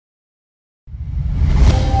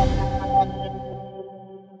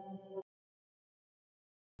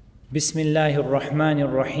بسم الله الرحمن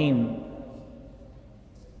الرحيم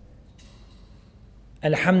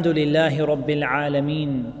الحمد لله رب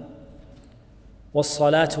العالمين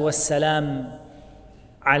والصلاة والسلام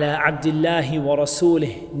على عبد الله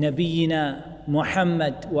ورسوله نبينا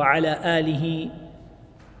محمد وعلى آله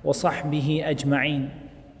وصحبه أجمعين.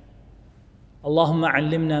 اللهم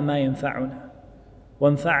علمنا ما ينفعنا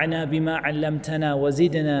وانفعنا بما علمتنا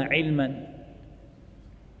وزدنا علما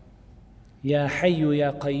يا حي يا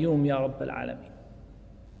قيوم يا رب العالمين.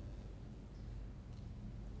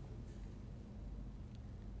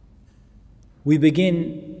 We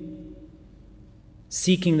begin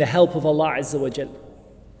seeking the help of Allah Azza wa Jal.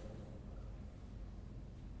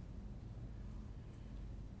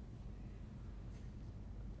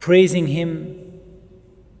 Praising Him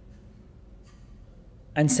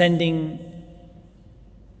and sending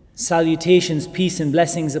salutations, peace and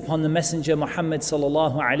blessings upon the Messenger Muhammad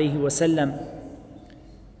sallallahu alaihi wasallam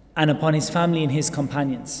and upon his family and his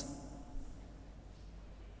companions.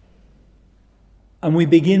 And we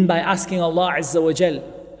begin by asking Allah Azza wa Jal,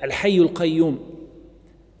 Al-Hayyul Qayyum,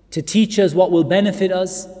 to teach us what will benefit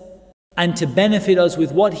us and to benefit us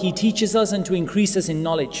with what He teaches us and to increase us in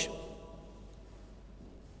knowledge.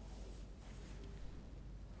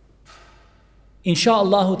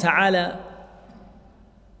 Insha'Allah ta'ala,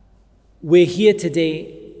 we're here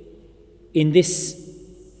today in this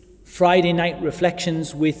Friday night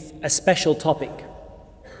reflections with a special topic.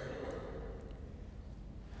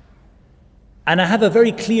 And I have a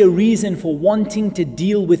very clear reason for wanting to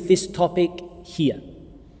deal with this topic here.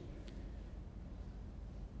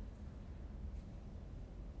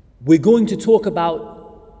 We're going to talk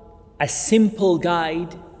about a simple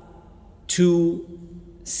guide to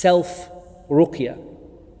self-ruqyah.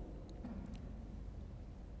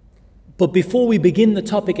 But before we begin the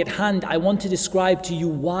topic at hand, I want to describe to you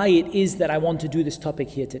why it is that I want to do this topic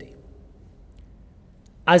here today.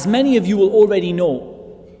 As many of you will already know,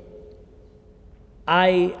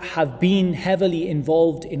 I have been heavily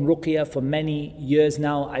involved in Ruqyah for many years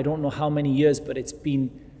now. I don't know how many years, but it's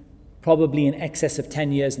been probably in excess of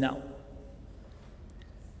 10 years now.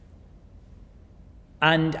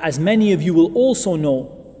 And as many of you will also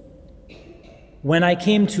know, when I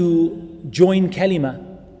came to join Kalemah,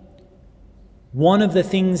 one of the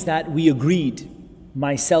things that we agreed,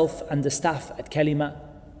 myself and the staff at Kalemah,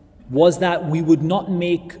 was that we would not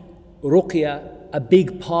make Ruqyah a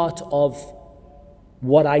big part of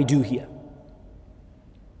what I do here.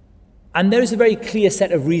 And there is a very clear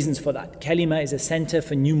set of reasons for that. Kalemah is a center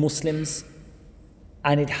for new Muslims,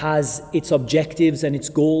 and it has its objectives and its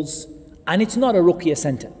goals, and it's not a Ruqyah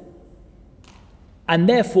center. And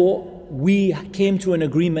therefore, we came to an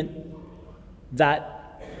agreement that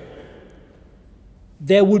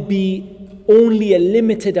there would be only a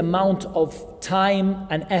limited amount of time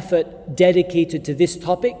and effort dedicated to this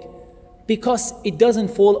topic because it doesn't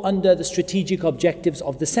fall under the strategic objectives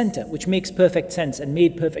of the center, which makes perfect sense and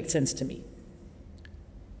made perfect sense to me.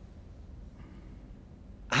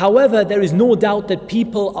 However, there is no doubt that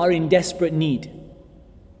people are in desperate need.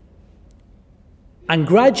 And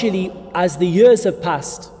gradually, as the years have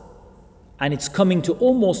passed, and it's coming to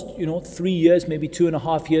almost 3 years, maybe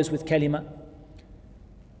 2.5 years with Kalemah,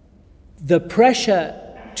 the pressure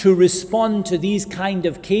to respond to these kind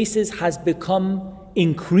of cases has become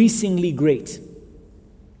increasingly great.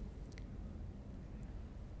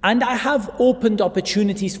 And I have opened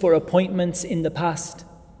opportunities for appointments in the past.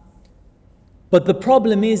 But the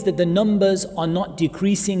problem is that the numbers are not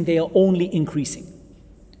decreasing, they are only increasing.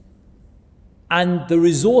 And the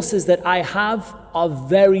resources that I have are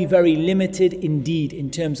very, very limited indeed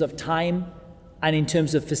in terms of time and in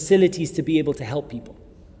terms of facilities to be able to help people.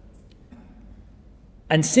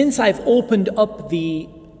 And since I've opened up the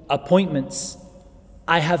appointments,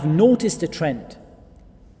 I have noticed a trend.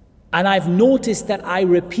 And I've noticed that I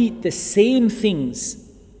repeat the same things.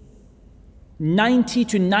 90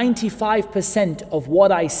 to 95% of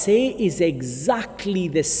what I say is exactly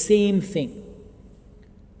the same thing,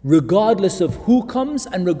 regardless of who comes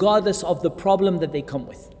and regardless of the problem that they come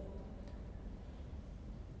with.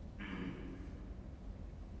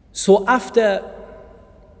 So after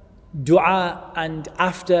dua and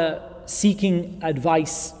after seeking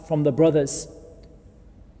advice from the brothers,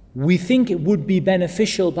 we think it would be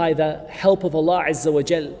beneficial, by the help of Allah Azza wa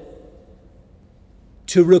Jal,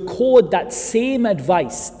 to record that same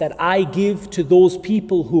advice that I give to those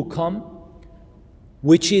people who come,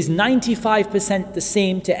 which is 95% the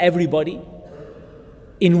same to everybody,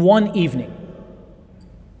 in one evening,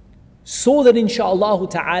 so that insha'Allah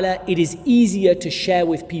ta'ala it is easier to share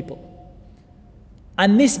with people.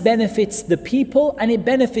 And this benefits the people, and it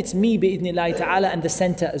benefits me bi'idhnillahi ta'ala and the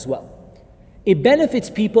center as well. It benefits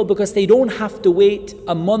people because they don't have to wait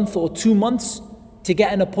a month or 2 months to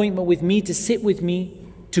get an appointment with me, to sit with me,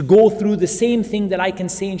 to go through the same thing that I can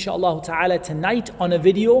say inshallah ta'ala tonight on a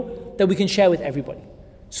video that we can share with everybody.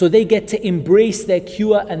 So they get to embrace their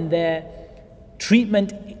cure and their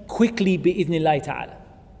treatment quickly bi'idhnillahi ta'ala.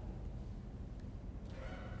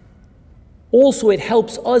 Also, it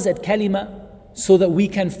helps us at Kalemah so that we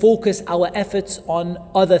can focus our efforts on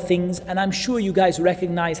other things. And I'm sure you guys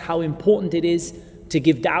recognize how important it is to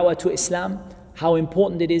give da'wah to Islam, how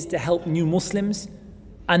important it is to help new Muslims,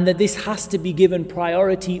 and that this has to be given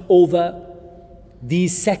priority over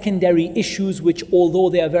these secondary issues, which although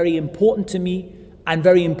they are very important to me and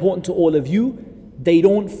very important to all of you, they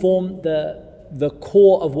don't form the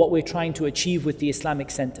core of what we're trying to achieve with the Islamic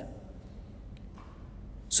Center.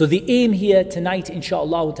 So the aim here tonight,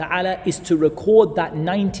 inshallah ta'ala, is to record that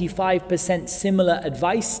 95% similar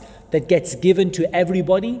advice that gets given to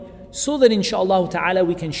everybody, so that inshallah ta'ala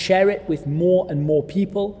we can share it with more and more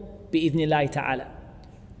people, bi'idhnillahi ta'ala.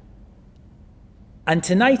 And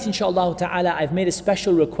tonight, inshallah ta'ala, I've made a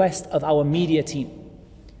special request of our media team.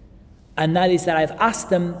 And that is that I've asked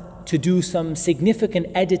them to do some significant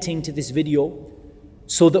editing to this video,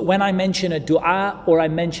 so that when I mention a dua, or I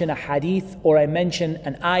mention a hadith, or I mention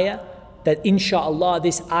an ayah, that inshallah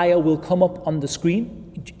this ayah will come up on the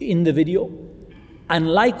screen in the video.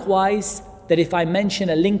 And likewise, that if I mention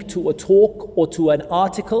a link to a talk or to an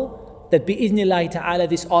article, that bi'idhnillahi ta'ala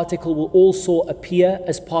this article will also appear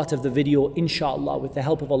as part of the video, inshallah, with the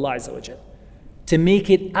help of Allah Azza wa Jal, to make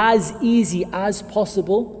it as easy as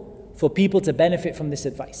possible for people to benefit from this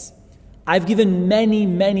advice. I've given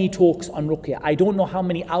many talks on Ruqyah. I don't know how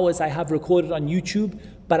many hours I have recorded on YouTube,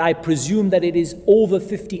 but I presume that it is over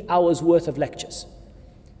 50 hours worth of lectures.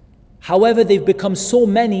 However, they've become so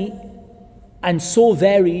many and so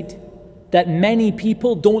varied that many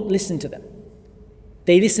people don't listen to them.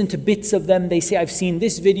 They listen to bits of them. They say, I've seen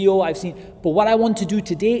this video, but what I want to do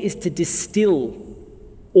today is to distill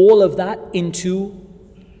all of that into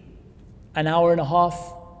an hour and a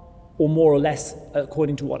half, or more or less,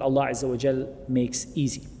 according to what Allah Azza wa Jal makes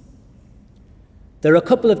easy. There are a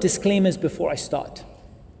couple of disclaimers before I start.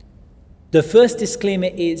 The first disclaimer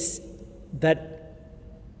is that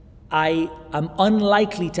I am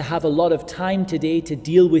unlikely to have a lot of time today to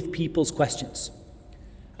deal with people's questions.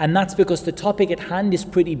 And that's because the topic at hand is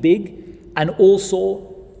pretty big, and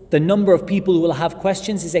also the number of people who will have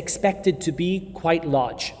questions is expected to be quite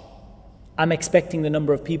large. I'm expecting the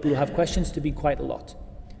number of people who have questions to be quite a lot.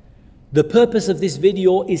 The purpose of this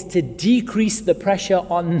video is to decrease the pressure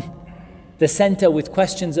on the center with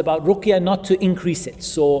questions about Ruqyah, not to increase it.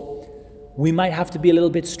 So we might have to be a little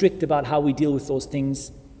bit strict about how we deal with those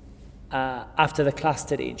things after the class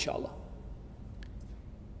today, inshallah.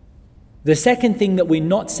 The second thing that we're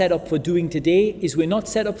not set up for doing today is we're not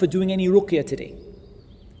set up for doing any Ruqyah today.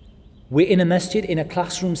 We're in a masjid, in a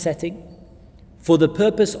classroom setting, for the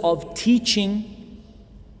purpose of teaching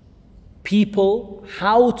people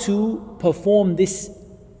how to perform this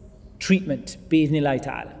treatment, bi'idhnillahi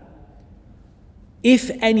ta'ala.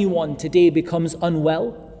 If anyone today becomes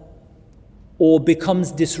unwell or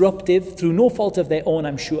becomes disruptive through no fault of their own,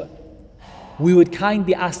 I'm sure, we would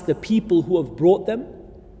kindly ask the people who have brought them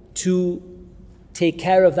to take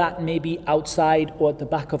care of that, maybe outside or at the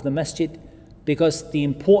back of the masjid, because the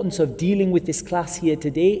importance of dealing with this class here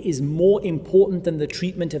today is more important than the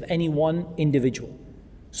treatment of any one individual.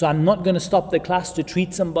 So I'm not going to stop the class to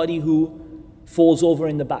treat somebody who falls over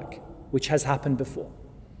in the back, which has happened before.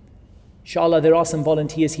 Inshallah, there are some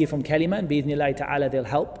volunteers here from Kalemah, and bi'idhnillahi ta'ala they'll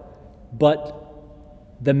help. But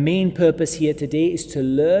the main purpose here today is to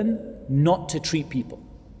learn not to treat people.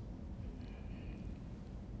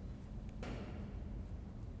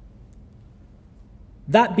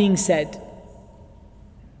 That being said,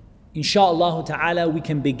 inshallah ta'ala we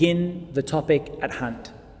can begin the topic at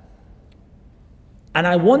hand. And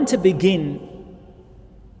I want to begin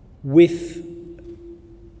with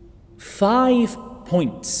 5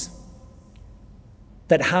 points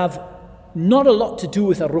that have not a lot to do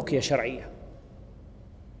with a Ruqyah Shar'iyah.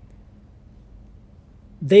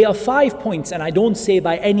 They are 5 points, and I don't say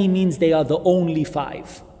by any means they are the only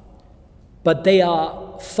 5, but they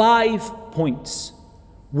are 5 points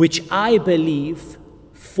which I believe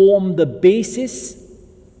form the basis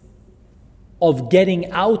of getting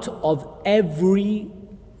out of every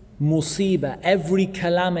musibah, every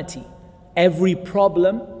calamity, every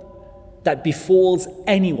problem that befalls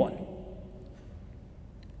anyone.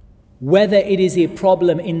 Whether it is a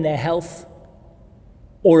problem in their health,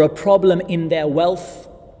 or a problem in their wealth,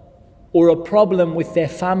 or a problem with their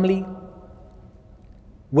family,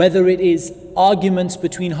 whether it is arguments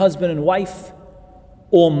between husband and wife,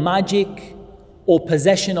 or magic, or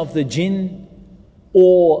possession of the jinn,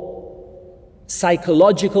 or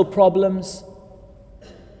psychological problems,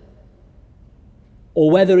 or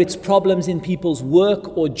whether it's problems in people's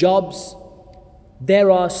work or jobs, there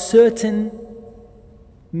are certain,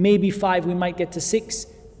 maybe 5, we might get to 6,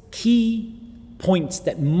 key points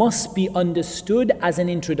that must be understood as an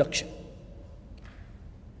introduction.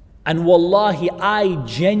 And wallahi, I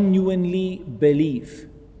genuinely believe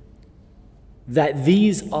that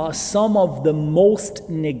these are some of the most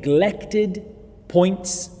neglected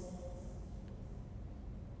points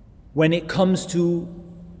when it comes to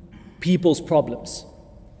people's problems.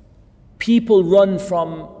 People run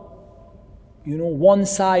from, one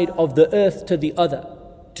side of the earth to the other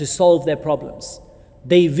to solve their problems.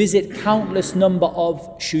 They visit countless number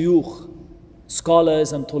of shuyukh,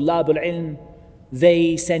 scholars and tullab al-ilm.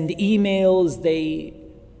 They send emails, they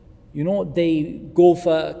go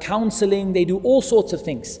for counseling, they do all sorts of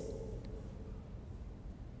things.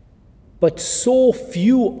 But so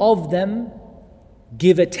few of them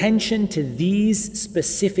give attention to these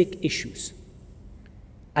specific issues.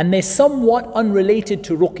 And they're somewhat unrelated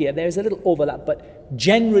to ruqyah. There's a little overlap, but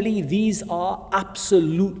generally these are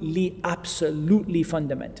absolutely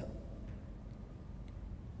fundamental.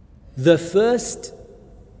 The first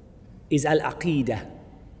is al-aqeedah,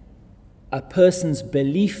 a person's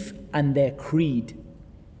belief and their creed.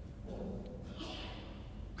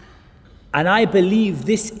 And I believe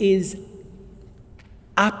this is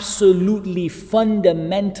absolutely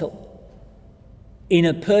fundamental in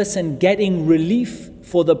a person getting relief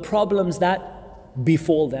for the problems that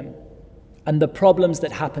befall them and the problems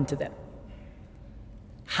that happen to them.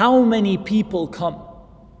 How many people come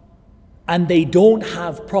and they don't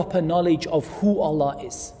have proper knowledge of who Allah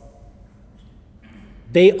is?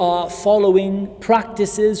 They are following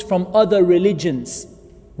practices from other religions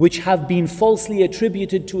which have been falsely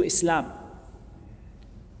attributed to Islam.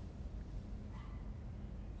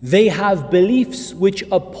 They have beliefs which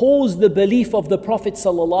oppose the belief of the Prophet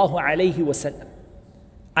ﷺ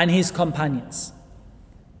and his companions.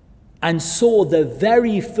 And so the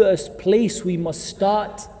very first place we must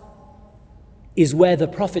start is where the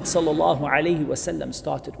Prophet ﷺ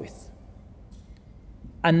started with.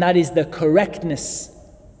 And that is the correctness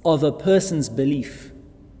of a person's belief.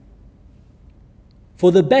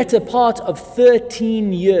 For the better part of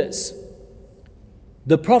 13 years,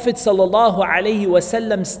 the Prophet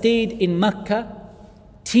ﷺ stayed in Mecca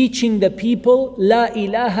teaching the people La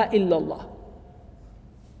ilaha illallah.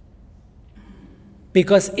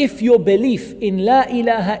 Because if your belief in La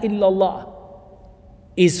ilaha illallah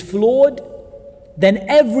is flawed, then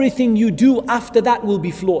everything you do after that will be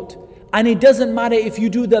flawed. And it doesn't matter if you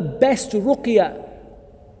do the best ruqyah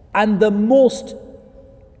and the most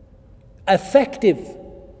effective,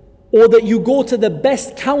 or that you go to the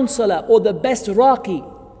best counselor or the best raqi.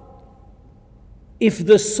 If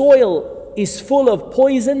the soil is full of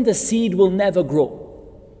poison, the seed will never grow.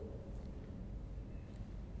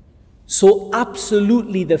 So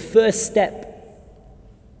absolutely the first step,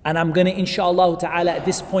 and I'm going to inshallah ta'ala at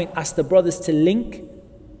this point ask the brothers to link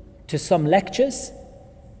to some lectures.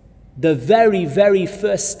 The very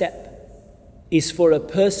first step is for a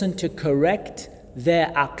person to correct their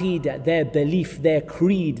aqeedah, their belief, their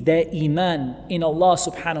creed, their iman in Allah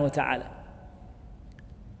subhanahu wa ta'ala.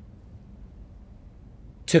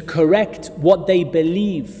 To correct what they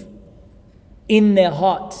believe in their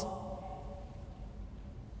heart.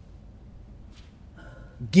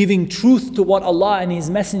 Giving truth to what Allah and His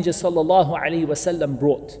Messenger sallallahu alaihi wasallam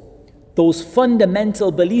brought. Those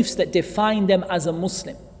fundamental beliefs that define them as a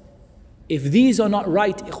Muslim. If these are not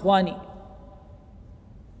right, ikhwani,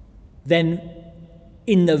 then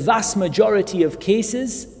in the vast majority of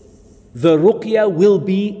cases, the ruqyah will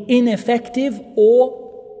be ineffective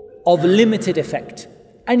or of limited effect.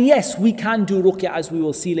 And yes, we can do ruqyah, as we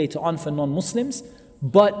will see later on, for non-Muslims,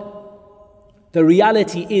 but the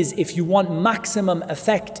reality is, if you want maximum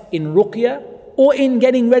effect in ruqyah or in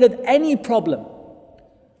getting rid of any problem,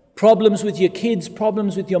 problems with your kids,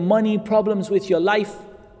 problems with your money, problems with your life,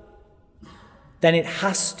 then it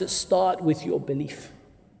has to start with your belief.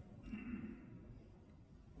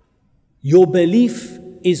 Your belief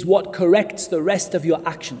is what corrects the rest of your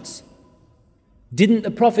actions. Didn't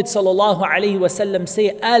the Prophet ﷺ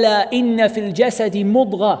say, "Ala inna fil jasadi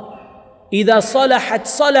mudgha, idha salahat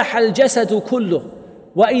salaha al jasadu kulluh,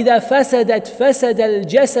 wa idha fasadat fasada al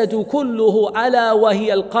jasadu kulluhu, ala wa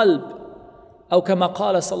hiya al qalb." Aw kama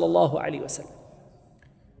qala sallallahu alayhi wa sallam.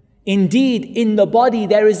 Indeed, in the body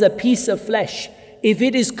there is a piece of flesh. if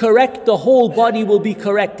it is correct, the whole body will be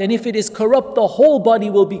correct. And if it is corrupt, the whole body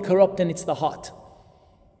will be corrupt, and it's the heart.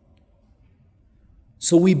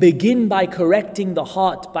 So we begin by correcting the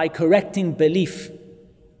heart, by correcting belief.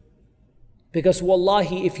 Because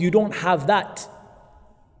wallahi, if you don't have that,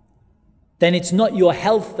 then it's not your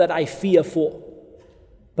health that I fear for,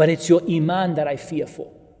 but it's your iman that I fear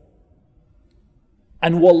for.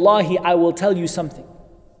 And wallahi, I will tell you something.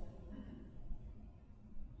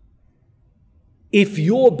 If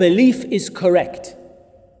your belief is correct,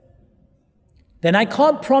 then I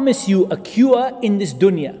can't promise you a cure in this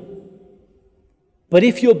dunya. But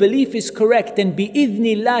if your belief is correct, then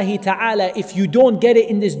bi'idhnillahi ta'ala, if you don't get it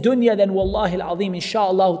in this dunya, then wallahi al-azim,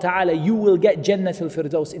 insha'Allah ta'ala, you will get Jannat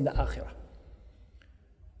al-Firdaus in the akhirah.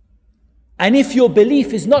 And if your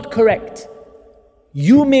belief is not correct,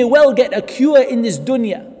 you may well get a cure in this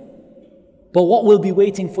dunya, but what will be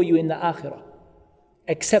waiting for you in the akhirah?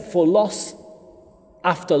 Except for loss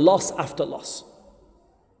after loss after loss.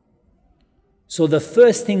 So the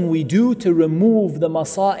first thing we do to remove the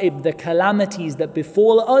masa'ib, the calamities that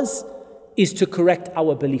befall us, is to correct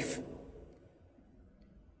our belief.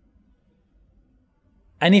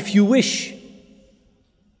 And if you wish,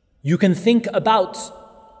 you can think about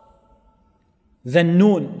the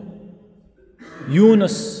Noon,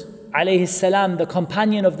 Yunus alayhi salam, the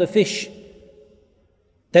companion of the fish,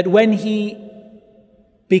 that when he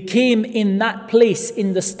became in that place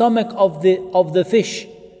in the stomach of the fish,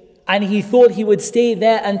 and he thought he would stay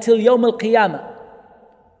there until Yawm al-Qiyamah,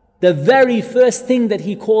 the very first thing that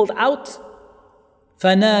he called out,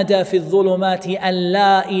 فَنَادَى فِي الظُّلُمَاتِ أَنْ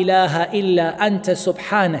لَا إِلَهَ إِلَّا أَنْتَ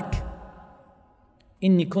سُبْحَانَكَ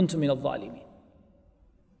إِنِّي كُنْتُ مِنَ الظَّالِمِينَ.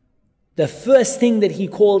 The first thing that he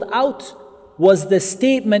called out was the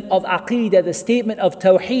statement of aqeedah, the statement of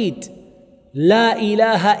tawheed. La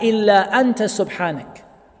ilaha illa anta subhanak.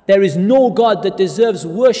 There is no God that deserves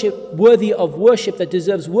worship, worthy of worship, that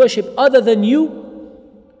deserves worship other than you.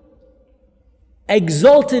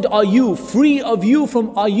 Exalted are you, free of you from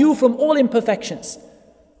all imperfections.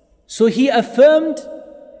 So he affirmed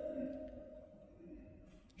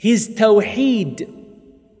his tawheed,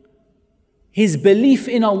 his belief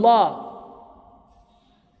in Allah,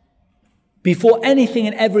 before anything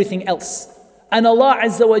and everything else. And Allah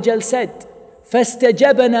Azza wa Jal said,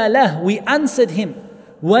 فَاسْتَجَبَنَا لَهُ, we answered him,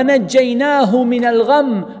 وَنَجَّيْنَاهُ مِنَ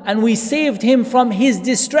الْغَمِّ, and we saved him from his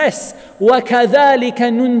distress. وَكَذَلِكَ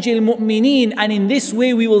نُنْجِي الْمُؤْمِنِينَ, and in this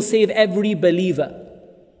way we will save every believer.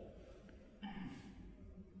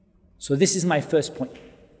 So this is my first point.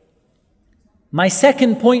 My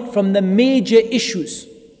second point from the major issues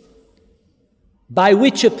by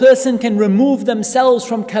which a person can remove themselves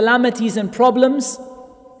from calamities and problems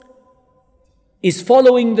is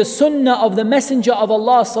following the sunnah of the Messenger of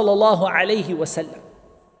Allah sallallahu alayhi wasallam.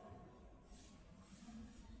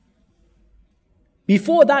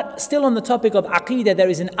 Before that, still on the topic of aqeedah, there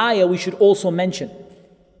is an ayah we should also mention,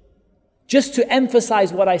 just to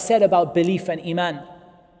emphasize what I said about belief and iman.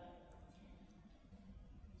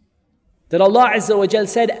 That Allah Azza wa Jal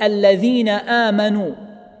said, الَّذِينَ آمَنُوا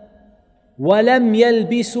وَلَمْ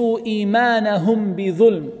يَلْبِسُوا إِيمَانَهُمْ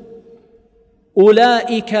بِظُلْمٍ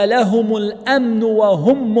أُولَٰئِكَ لَهُمُ الْأَمْنُ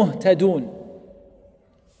وَهُمْ مُهْتَدُونَ.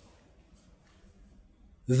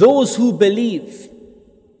 Those who believe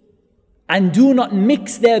and do not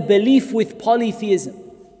mix their belief with polytheism,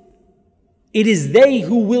 it is they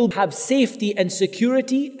who will have safety and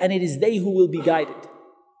security, and it is they who will be guided.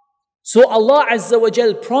 So Allah Azza wa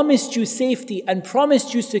Jal promised you safety and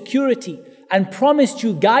promised you security and promised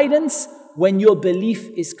you guidance when your belief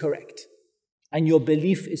is correct and your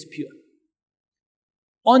belief is pure.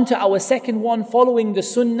 On to our second one, following the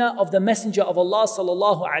sunnah of the Messenger of Allah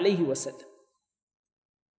sallallahu alayhi wa sallam.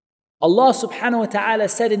 Allah subhanahu wa ta'ala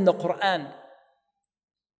said in the Quran,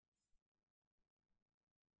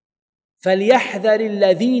 فَلْيَحْذَرِ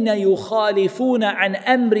الَّذِينَ يُخَالِفُونَ عَنْ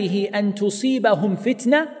أَمْرِهِ أَن تُصِيبَهُمْ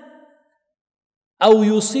فِتْنَةٌ أَوْ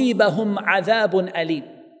يُصِيبَهُمْ عَذَابٌ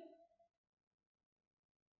أَلِيمٌ.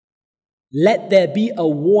 Let there be a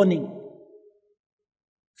warning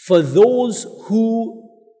for those who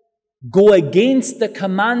go against the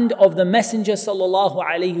command of the Messenger sallallahu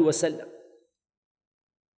alayhi wasallam,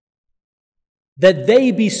 that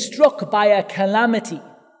they be struck by a calamity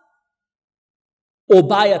or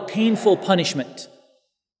by a painful punishment.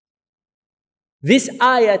 This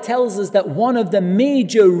ayah tells us that one of the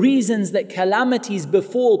major reasons that calamities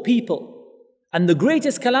befall people, and the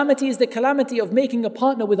greatest calamity is the calamity of making a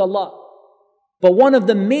partner with Allah, but one of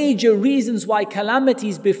the major reasons why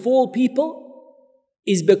calamities befall people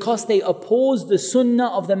is because they oppose the sunnah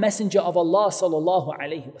of the Messenger of Allah sallallahu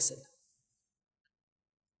alayhi wasallam.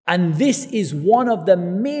 And this is one of the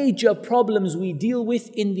major problems we deal with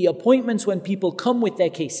in the appointments when people come with their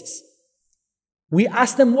cases. We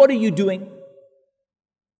ask them, what are you doing?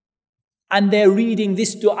 And they're reading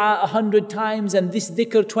this dua 100 times and this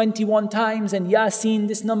dhikr 21 times and Yasin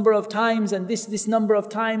this number of times and this number of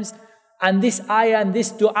times and this ayah and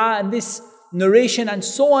this dua and this narration and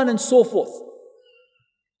so on and so forth.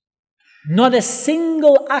 Not a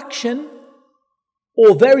single action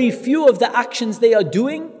or very few of the actions they are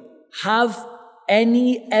doing have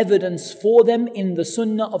any evidence for them in the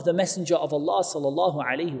sunnah of the Messenger of Allah sallallahu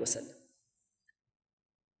alaihi wasallam.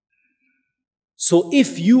 So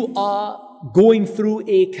if you are going through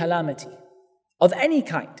a calamity of any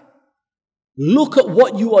kind, look at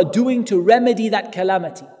what you are doing to remedy that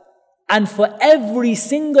calamity. And for every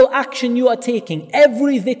single action you are taking,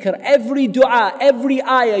 every dhikr, every dua, every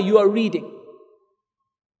ayah you are reading,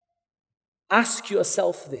 ask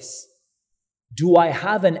yourself this: do I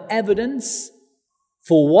have an evidence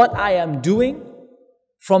for what I am doing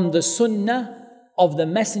from the sunnah of the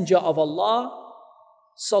Messenger of Allah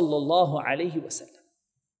sallallahu alayhi wasallam?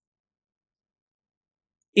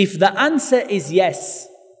 If the answer is yes,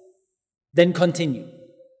 then continue.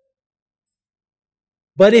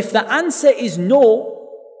 But if the answer is no,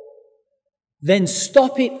 then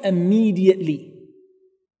stop it immediately.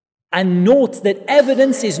 And note that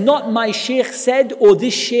evidence is not my shaykh said or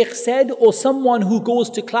this shaykh said or someone who goes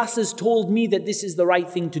to classes told me that this is the right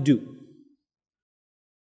thing to do.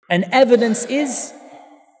 And evidence is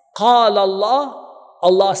قال Allah,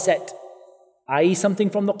 Allah said, i.e. something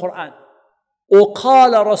from the Quran. Or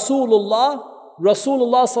قال Rasulullah,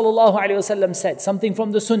 Rasulullah sallallahu alayhi wasallam said, something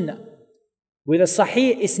from the Sunnah, with a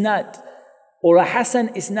sahih isnad or a hasan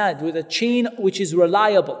isnad, with a chain which is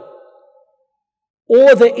reliable.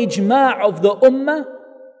 Or the ijma' of the ummah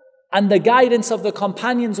and the guidance of the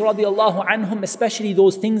companions radiallahu anhum, especially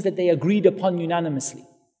those things that they agreed upon unanimously.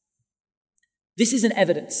 This is an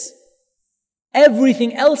evidence.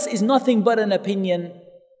 Everything else is nothing but an opinion.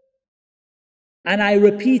 And I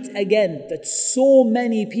repeat again that so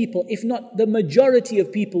many people, if not the majority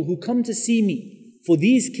of people who come to see me for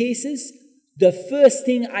these cases, the first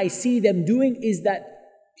thing I see them doing is that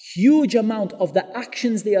huge amount of the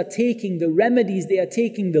actions they are taking, the remedies they are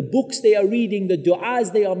taking, the books they are reading, the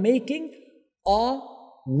du'as they are making are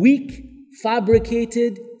weak,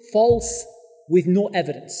 fabricated, false, with no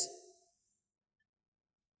evidence.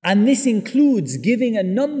 And this includes giving a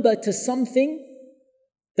number to something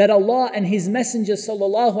that Allah and His Messenger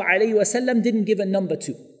sallallahu alayhi wasallam didn't give a number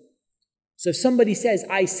to. So if somebody says,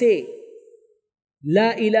 I say,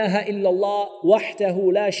 لا إله إلا الله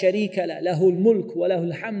وحده لا شريك له له الملك وله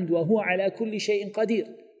الحمد وهو على كل شيء قدير.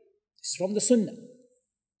 This is from the Sunnah.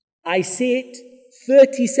 I say it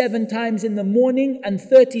 37 times in the morning and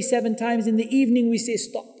 37 times in the evening. We say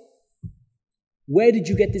stop. Where did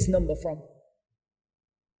you get this number from?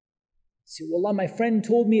 Say, Wallah, my friend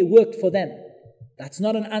told me it worked for them. That's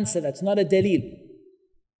not an answer. That's not a dalil.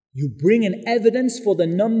 You bring an evidence for the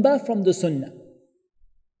number from the Sunnah.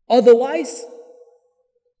 Otherwise,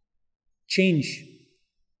 change.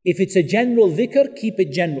 If it's a general dhikr, keep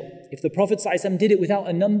it general. If the Prophet ﷺ did it without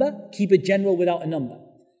a number, keep it general without a number.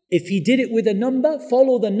 If he did it with a number,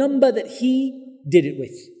 follow the number that he did it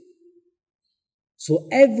with. So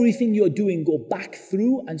everything you're doing, go back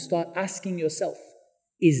through and start asking yourself,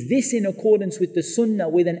 is this in accordance with the Sunnah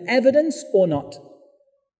with an evidence or not?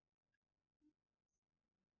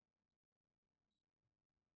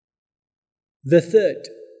 The third,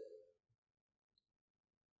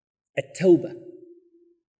 at-tawbah,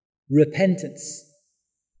 repentance.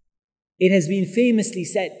 It has been famously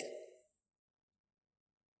said,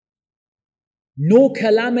 no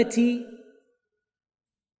calamity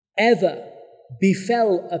ever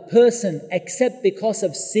befell a person except because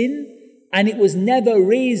of sin, and it was never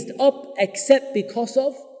raised up except because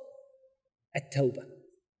of at-tawbah.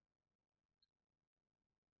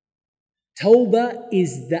 Tawbah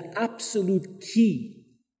is the absolute key.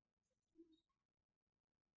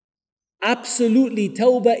 Absolutely,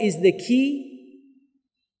 tawbah is the key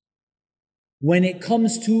when it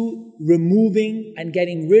comes to removing and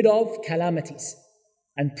getting rid of calamities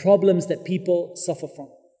and problems that people suffer from.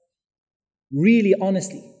 Really,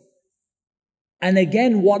 honestly. And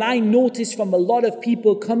again, what I notice from a lot of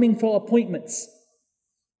people coming for appointments,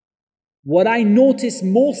 what I notice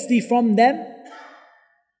mostly from them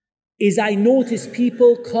is I notice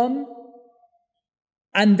people come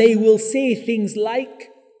and they will say things like,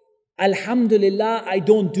 Alhamdulillah, I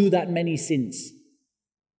don't do that many sins.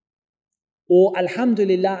 Or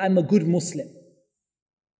Alhamdulillah, I'm a good Muslim.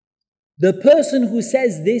 The person who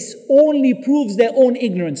says this only proves their own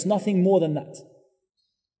ignorance, nothing more than that.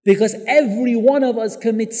 Because every one of us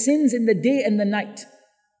commits sins in the day and the night.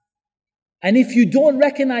 And if you don't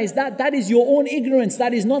recognize that, that is your own ignorance.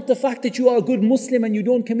 That is not the fact that you are a good Muslim and you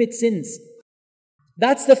don't commit sins.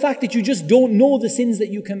 That's the fact that you just don't know the sins that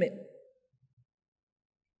you commit.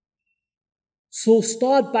 So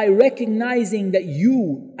start by recognizing that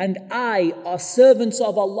you and I are servants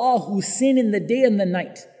of Allah who sin in the day and the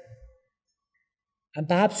night. And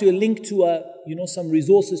perhaps you'll link to some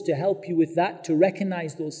resources to help you with that, to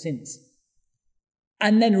recognize those sins.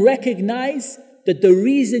 And then recognize that the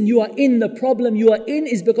reason you are in the problem you are in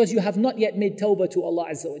is because you have not yet made tawbah to Allah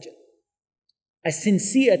Azza wa Jal. A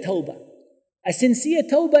sincere tawbah. A sincere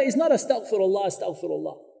tawbah is not astaghfirullah,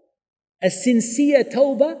 astaghfirullah. A sincere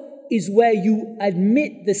tawbah is where you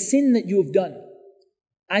admit the sin that you have done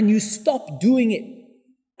and you stop doing it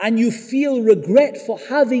and you feel regret for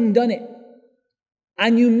having done it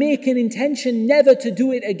and you make an intention never to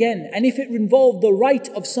do it again. And if it involved the right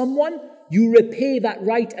of someone, you repay that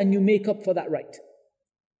right and you make up for that right.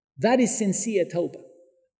 That is sincere tawbah.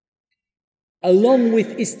 Along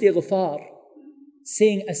with istighfar,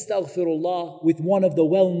 saying astaghfirullah with one of the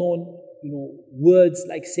well-known words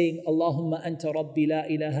like saying Allahumma anta rabbi la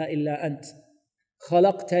ilaha illa ant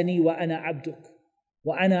khalaqtani wa ana abduk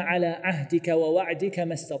wa ana ala ahdika wa wa'dika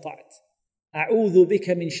mastata'at a'udhu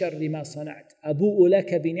bika min sharri ma sana'at abu'u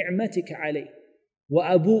laka bi ni'matika alayhi wa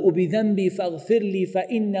abu'u bi dhanbi faghfir li fa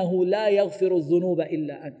innahu la yaghfiru adh-dhunuba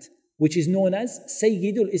illa ant, which is known as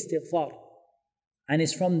Sayyidul Istighfar, and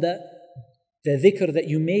is from the dhikr that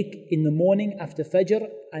you make in the morning after Fajr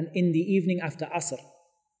and in the evening after Asr.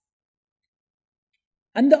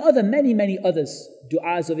 And the other many others,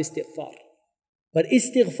 du'as of istighfar. But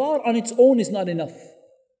istighfar on its own is not enough.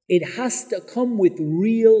 It has to come with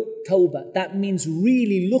real tawbah. That means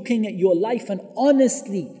really looking at your life and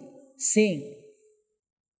honestly saying,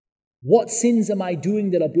 what sins am I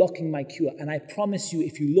doing that are blocking my cure? And I promise you,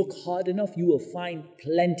 if you look hard enough, you will find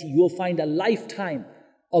plenty. You will find a lifetime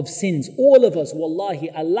of sins. All of us, wallahi,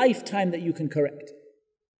 a lifetime that you can correct.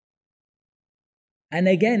 And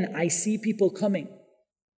again, I see people coming.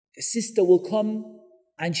 The sister will come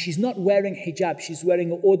and she's not wearing hijab. She's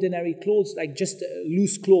wearing ordinary clothes, like just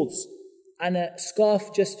loose clothes. And a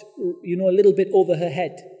scarf just, a little bit over her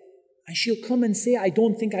head. And she'll come and say, I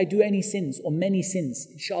don't think I do any sins or many sins.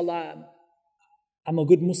 Inshallah, I'm a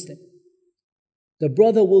good Muslim. The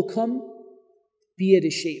brother will come, beard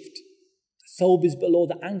is shaved. The thawb is below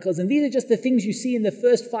the ankles. And these are just the things you see in the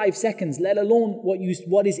first 5 seconds, let alone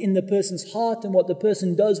what is in the person's heart and what the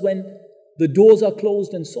person does when the doors are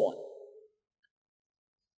closed and so on.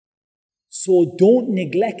 So don't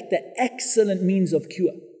neglect the excellent means of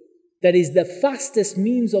cure. That is the fastest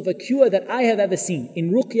means of a cure that I have ever seen.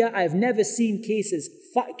 In Ruqyah, I have never seen cases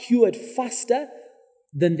cured faster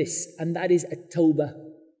than this. And that is at-tawbah.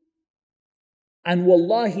 And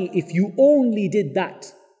wallahi, if you only did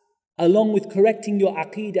that, along with correcting your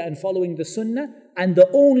aqeedah and following the sunnah, and the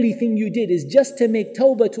only thing you did is just to make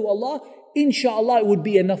tawbah to Allah, inshallah it would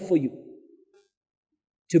be enough for you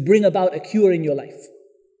to bring about a cure in your life.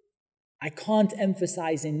 I can't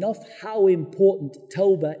emphasize enough how important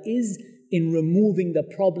tawbah is in removing the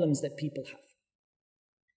problems that people have.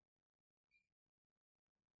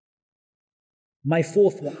 My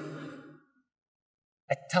fourth one,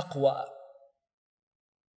 at-taqwa.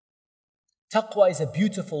 Taqwa is a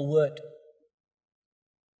beautiful word.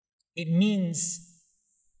 It means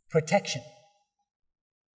protection.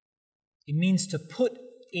 It means to put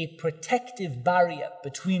a protective barrier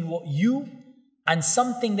between what you and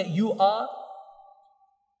something that you are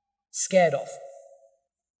scared of.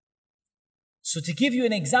 So to give you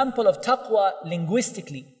an example of taqwa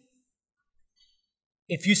linguistically,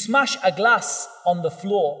 if you smash a glass on the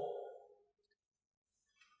floor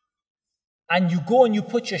and you go and you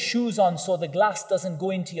put your shoes on so the glass doesn't go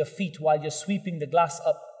into your feet while you're sweeping the glass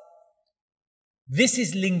up, this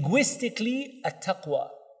is linguistically a taqwa.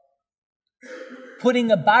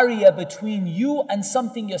 Putting a barrier between you and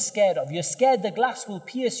something you're scared of. You're scared the glass will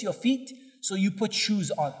pierce your feet, so you put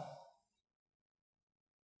shoes on.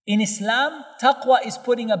 In Islam, taqwa is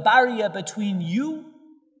putting a barrier between you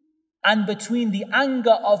and between the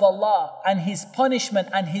anger of Allah and His punishment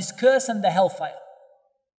and His curse and the hellfire.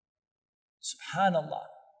 Subhanallah.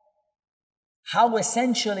 How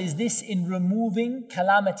essential is this in removing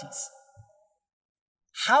calamities?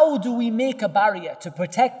 How do we make a barrier to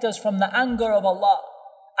protect us from the anger of Allah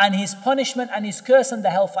and His punishment and His curse and the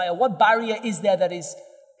hellfire? What barrier is there that is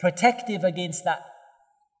protective against that?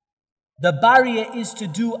 The barrier is to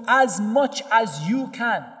do as much as you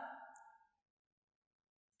can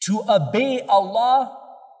to obey Allah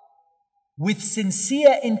with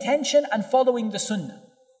sincere intention and following the sunnah.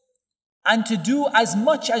 and to do as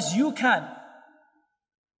much as you can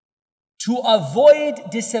to avoid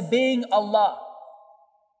disobeying Allah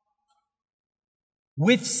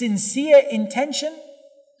with sincere intention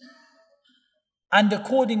and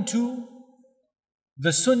according to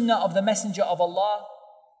the sunnah of the Messenger of Allah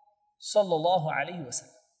sallallahu alaihi wasallam.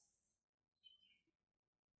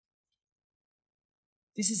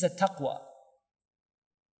 This is a taqwa.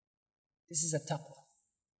 This is a taqwa.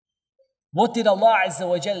 What did Allah Azza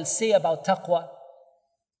wa Jal say about taqwa?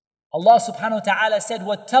 Allah subhanahu wa ta'ala said,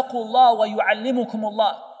 وَاتَّقُوا اللَّهَ وَيُعَلِّمُكُمُ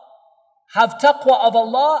اللَّهِ. Have taqwa of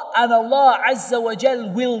Allah, and Allah Azza wa Jal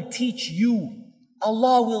will teach you.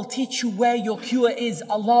 Allah will teach you where your cure is.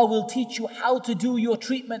 Allah will teach you how to do your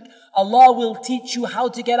treatment. Allah will teach you how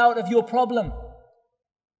to get out of your problem.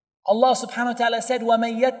 Allah subhanahu wa ta'ala said,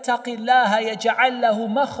 وَمَن يَتَّقِ اللَّهَ يَجْعَلْ لَهُ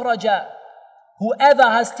مَخْرَجًا. Whoever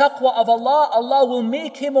has taqwa of Allah, Allah will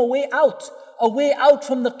make him a way out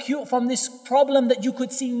from the cure, from this problem that you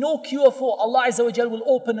could see no cure for. Allah Azza wa Jal will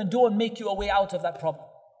open a door and make you a way out of that problem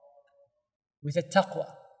with a taqwa.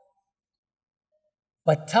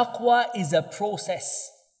 But taqwa is a process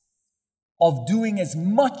of doing as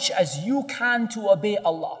much as you can to obey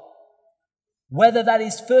Allah. Whether that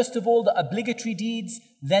is first of all the obligatory deeds,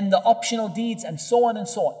 then the optional deeds, and so on and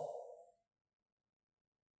so on.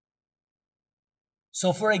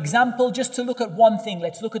 So for example, just to look at one thing,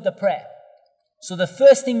 let's look at the prayer. So the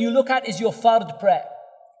first thing you look at is your fard prayer.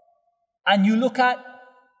 And you look at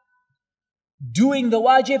doing the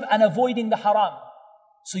wajib and avoiding the haram.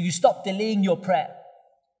 So you stop delaying your prayer.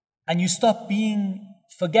 And you stop being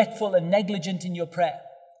forgetful and negligent in your prayer.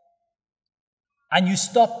 And you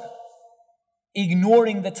stop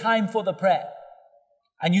ignoring the time for the prayer.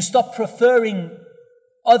 And you stop preferring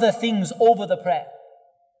other things over the prayer.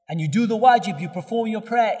 And you do the wajib, you perform your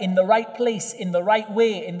prayer in the right place, in the right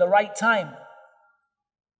way, in the right time.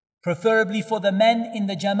 Preferably for the men in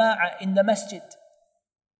the jama'ah, in the masjid.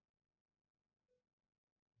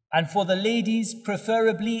 And for the ladies,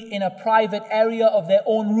 preferably in a private area of their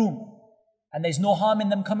own room. And there's no harm in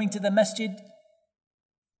them coming to the masjid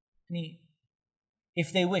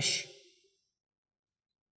if they wish.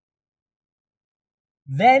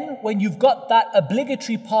 Then, when you've got that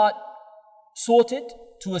obligatory part sorted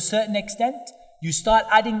to a certain extent, you start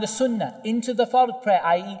adding the sunnah into the fard prayer,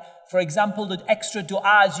 i.e., for example, the extra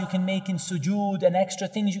du'as you can make in sujood and extra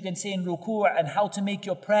things you can say in ruqyah and how to make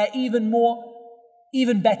your prayer even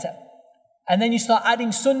better. And then you start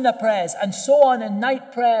adding sunnah prayers and so on, and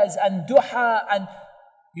night prayers and duha and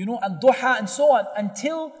duha and so on,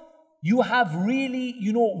 until you have really,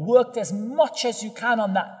 worked as much as you can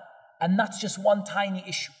on that. And that's just one tiny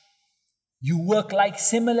issue. You work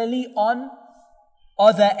similarly on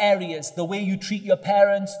other areas, the way you treat your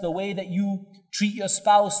parents, the way that you treat your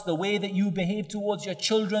spouse, the way that you behave towards your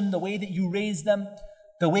children, the way that you raise them,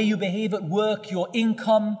 the way you behave at work, your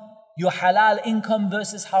income, your halal income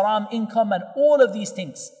versus haram income, and all of these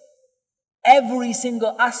things. Every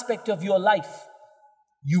single aspect of your life,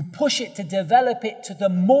 you push it to develop it to the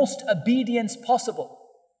most obedience possible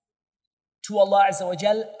to Allah Azza wa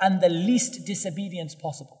Jal and the least disobedience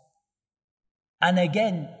possible. And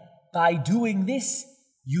again, by doing this,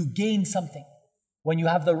 you gain something. When you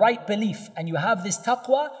have the right belief and you have this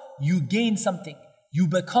taqwa, you gain something. You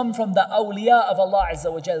become from the awliya of Allah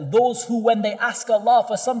Azza wa Jal. Those who, when they ask Allah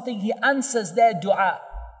for something, He answers their dua.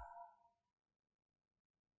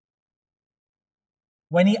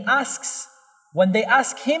 When they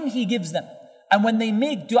ask Him, He gives them. And when they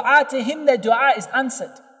make dua to Him, their dua is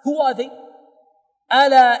answered. Who are they?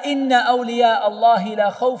 ألا إن أولياء الله لا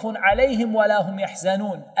خوف عليهم ولا هم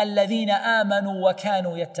يحزنون الذين آمنوا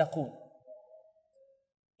وكانوا يتقون.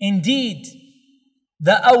 Indeed,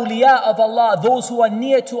 the awliya of Allah, those who are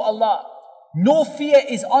near to Allah, no fear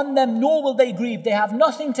is on them, nor will they grieve. They have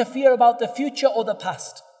nothing to fear about the future or the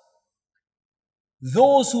past.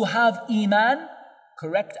 Those who have iman,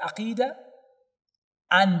 correct aqeedah,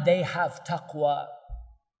 and they have taqwa.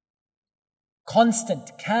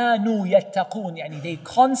 Constant, كانوا يتقون, يعني they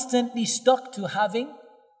constantly stuck to having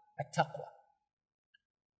a taqwa.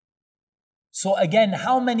 So again,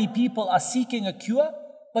 how many people are seeking a cure,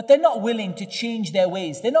 but they're not willing to change their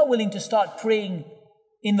ways. They're not willing to start praying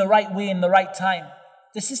in the right way, in the right time.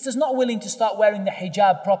 The sister's not willing to start wearing the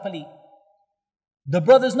hijab properly. The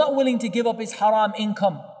brother's not willing to give up his haram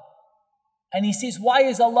income. And he says, why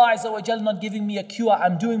is Allah Azza wa Jal not giving me a cure?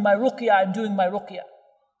 I'm doing my ruqyah.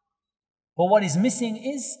 But what is missing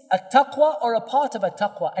is a taqwa or a part of a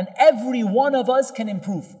taqwa. And every one of us can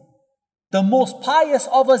improve. The most pious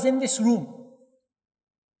of us in this room,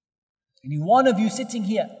 any one of you sitting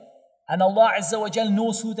here, and Allah Azza wa Jal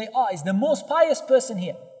knows who they are, is the most pious person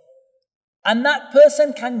here. And that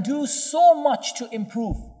person can do so much to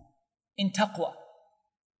improve in taqwa.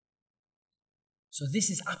 So this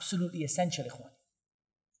is absolutely essential, ikhwan,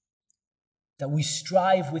 that we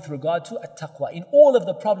strive with regard to at-taqwa in all of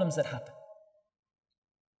the problems that happen.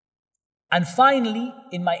 And finally,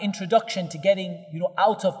 in my introduction to getting,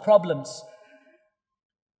 out of problems,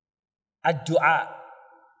 ad-du'a,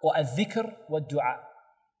 or al-dhikr wa du'a.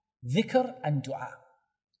 Dhikr and du'a.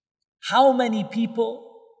 How many people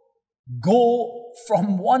go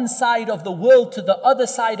from one side of the world to the other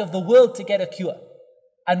side of the world to get a cure?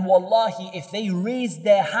 And wallahi, if they raise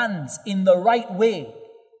their hands in the right way,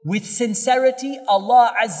 with sincerity,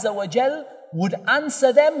 Allah Azza wa Jal would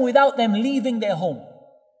answer them without them leaving their home.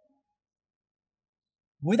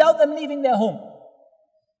 Without them leaving their home.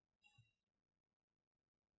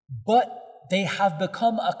 But they have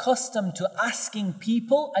become accustomed to asking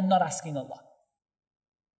people and not asking Allah.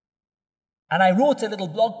 And I wrote a little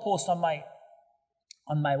blog post on my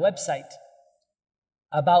website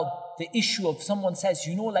about the issue of someone says,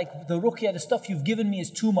 like the ruqyah, the stuff you've given me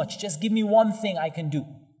is too much. Just give me one thing I can do.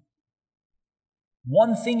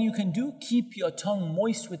 One thing you can do, keep your tongue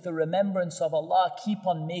moist with the remembrance of Allah. Keep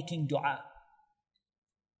on making dua.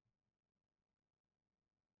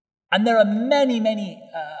 And there are many, many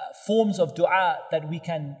forms of dua that we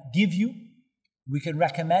can give you, we can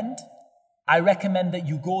recommend. I recommend that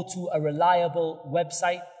you go to a reliable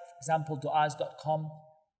website, for example, du'as.com,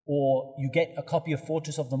 or you get a copy of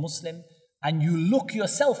Fortress of the Muslim, and you look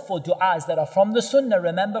yourself for du'as that are from the Sunnah.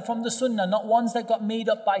 Remember, from the Sunnah, not ones that got made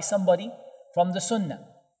up by somebody, from the Sunnah,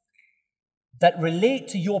 that relate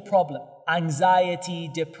to your problem. Anxiety,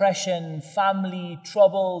 depression, family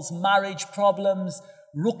troubles, marriage problems,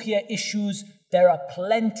 ruqyah issues. There are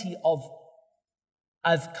plenty of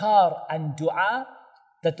adhkar and dua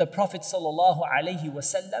that the Prophet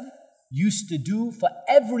ﷺ used to do for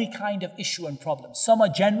every kind of issue and problem. Some are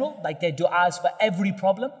general, like they're du'as for every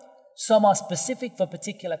problem. Some are specific for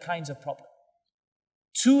particular kinds of problem.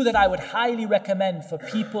 Two that I would highly recommend for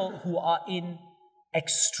people who are in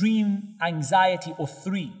extreme anxiety, or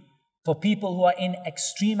three, for people who are in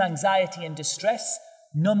extreme anxiety and distress.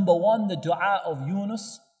 Number one, the dua of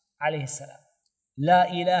Yunus alayhi salam. La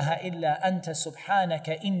ilaha illa anta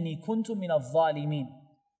subhanaka inni kuntu min al-zalimin.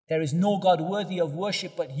 There is no God worthy of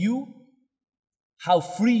worship but you. How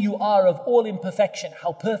free you are of all imperfection,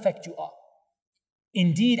 how perfect you are.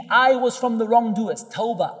 Indeed, I was from the wrongdoers.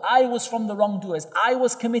 Tawbah, I was from the wrongdoers. I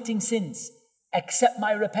was committing sins. Accept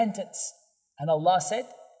my repentance. And Allah said,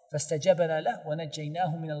 فَاسْتَجَبَنَا لَهُ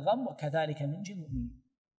وَنَجَّيْنَاهُ مِنَ الْغَمِّ وَكَذَلِكَ نُنْجِي الْمُؤْمِنِينَ.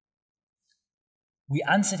 We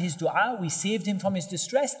answered his dua, we saved him from his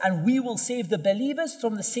distress, and we will save the believers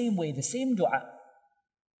from the same way, the same dua.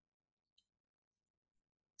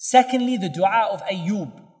 Secondly, the dua of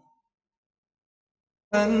Ayyub.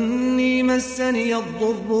 أني مسني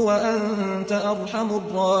الضر وأنت أرحم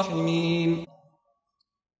الراحمين.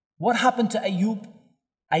 What happened to Ayyub?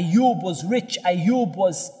 Ayyub was rich, Ayyub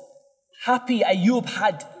was happy, Ayyub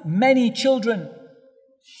had many children.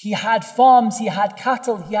 He had farms, he had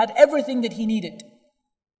cattle, he had everything that he needed.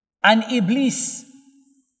 And Iblis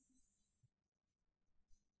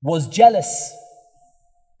was jealous.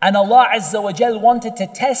 And Allah Azza wa Jal wanted to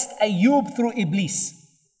test Ayyub through Iblis.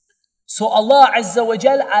 So Allah Azza wa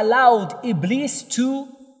Jal allowed Iblis to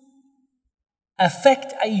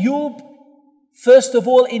affect Ayyub, first of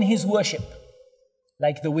all in his worship,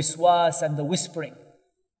 like the wiswas and the whispering.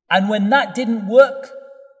 And when that didn't work,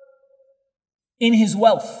 in his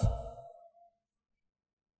wealth.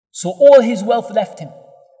 So all his wealth left him.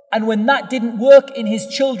 And when that didn't work, in his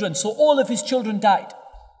children, so all of his children died.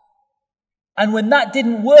 And when that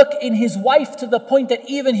didn't work, in his wife, to the point that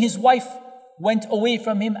even his wife went away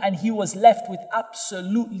from him and he was left with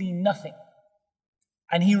absolutely nothing.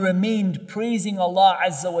 And he remained praising Allah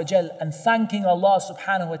Azza wa Jal and thanking Allah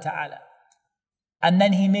subhanahu wa ta'ala. And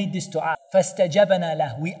then he made this dua. فَاسْتَجَبَنَا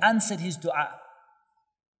لَهُ. We answered his dua.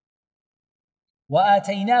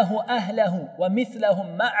 وآتيناه أهله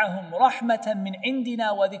ومثلهم معهم رحمة من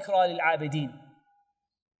عندنا وذكرى للعابدين.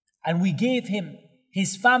 And we gave him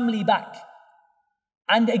his family back.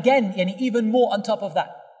 And again, even more on top of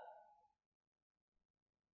that.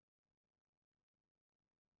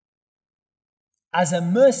 As a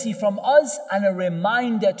mercy from us and a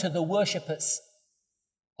reminder to the worshippers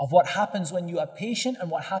of what happens when you are patient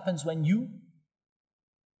and what happens when you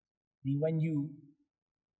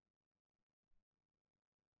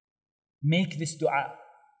make this dua.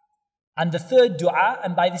 And the third dua,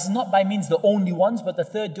 and by this is not by means the only ones, but the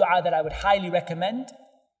third dua that I would highly recommend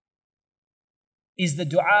is the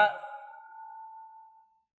dua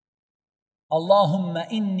Allahumma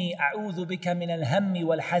inni a'udhu bika min al-hammi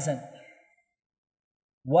wal-hazan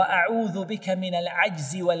وأعوذ بك من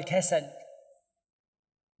العجز والكسل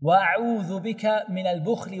وأعوذ بك من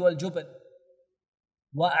البخل والجبن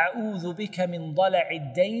وأعوذ بك من ضلع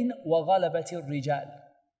الدين وغلبة الرجال.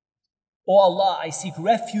 O Allah, I seek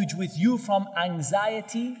refuge with you from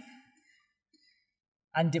anxiety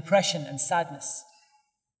and depression and sadness,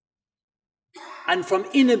 and from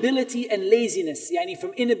inability and laziness. Yani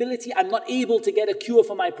from inability, I'm not able to get a cure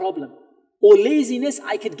for my problem. Or laziness,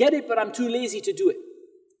 I could get it, but I'm too lazy to do it.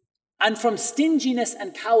 And from stinginess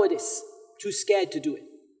and cowardice, too scared to do it.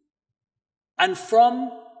 And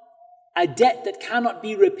from a debt that cannot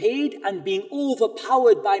be repaid and being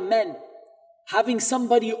overpowered by men, having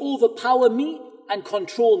somebody overpower me and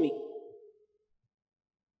control me.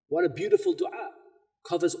 What a beautiful dua.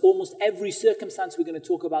 Covers almost every circumstance we're going to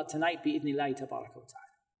talk about tonight, bi'idhnillahi tabaraka wa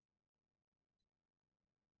ta'ala.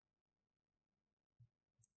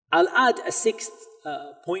 I'll add a sixth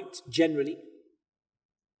point generally,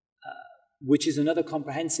 which is another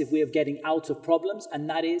comprehensive way of getting out of problems, and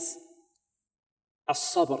that is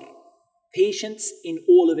as-sabr, patience in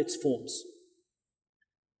all of its forms.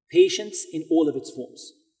 Patience in all of its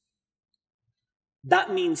forms.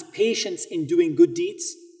 That means patience in doing good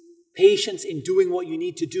deeds, patience in doing what you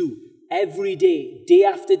need to do every day, day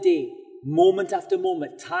after day, moment after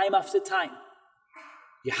moment, time after time.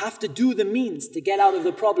 You have to do the means to get out of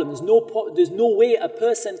the problem. There's no way a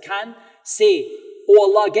person can say, "Oh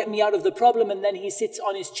Allah, get me out of the problem," and then he sits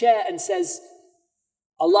on his chair and says,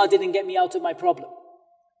 "Allah didn't get me out of my problem."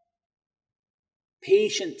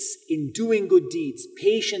 Patience in doing good deeds,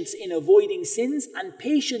 patience in avoiding sins, and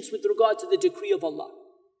patience with regard to the decree of Allah.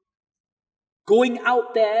 Going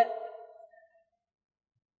out there,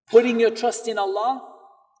 putting your trust in Allah,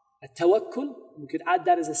 at-tawakkul, we could add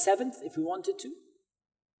that as a seventh if we wanted to.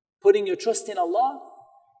 Putting your trust in Allah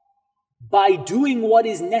by doing what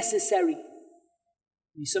is necessary.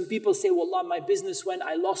 Some people say, "Wallah, my business went,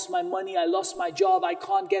 I lost my money, I lost my job, I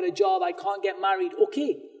can't get a job, I can't get married."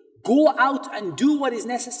 Okay, go out and do what is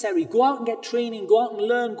necessary. Go out and get training, go out and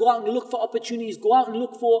learn, go out and look for opportunities, go out and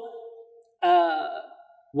look for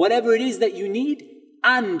whatever it is that you need.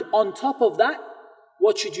 And on top of that,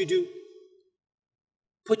 what should you do?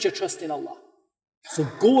 Put your trust in Allah. So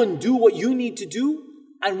go and do what you need to do,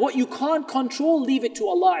 and what you can't control, leave it to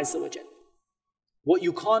Allah Azza wa Jal. What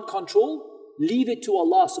you can't control, leave it to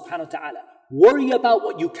Allah subhanahu wa ta'ala. Worry about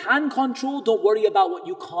what you can control, don't worry about what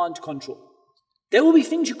you can't control. There will be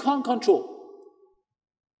things you can't control.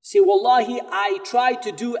 Say, "Wallahi, I tried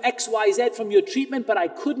to do X, Y, Z from your treatment, but I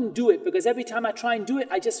couldn't do it because every time I try and do it,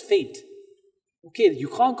 I just faint." Okay, you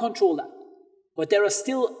can't control that. But there are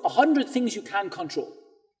still 100 things you can control.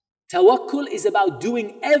 Tawakkul is about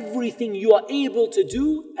doing everything you are able to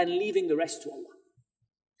do and leaving the rest to Allah.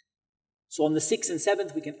 So on the 6th and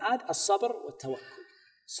 7th, we can add as-sabr wa tawakkul.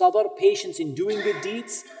 Sabr, patience in doing good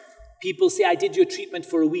deeds. People say, "I did your treatment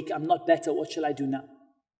for a week, I'm not better, what shall I do now?"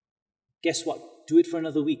 Guess what? Do it for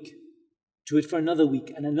another week. Do it for another week,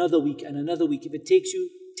 and another week, and another week. If it takes you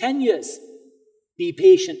 10 years, be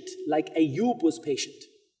patient, like Ayyub was patient.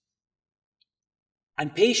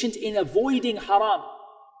 And patient in avoiding haram.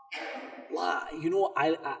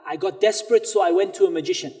 I got desperate, so I went to a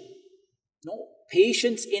magician. No,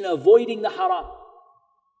 patience in avoiding the haram.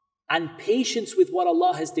 And patience with what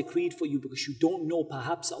Allah has decreed for you, because you don't know,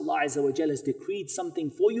 perhaps Allah Azza wa Jal has decreed something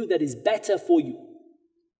for you that is better for you.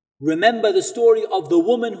 Remember the story of the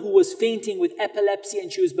woman who was fainting with epilepsy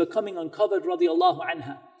and she was becoming uncovered, radiallahu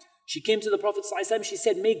anha. She came to the Prophet ﷺ, she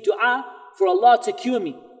said, "Make dua for Allah to cure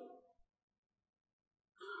me."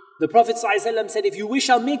 The Prophet ﷺ said, "If you wish,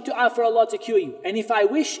 I'll make dua for Allah to cure you. And if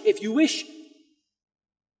you wish,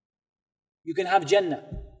 you can have Jannah."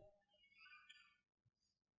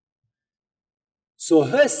 So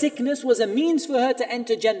her sickness was a means for her to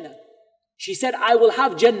enter Jannah. She said, "I will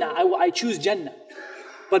have Jannah, I choose Jannah.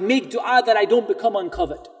 But make dua that I don't become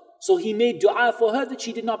uncovered." So he made dua for her that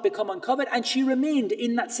she did not become uncovered, and she remained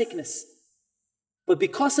in that sickness. But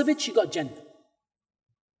because of it, she got Jannah.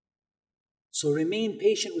 So remain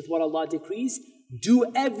patient with what Allah decrees. Do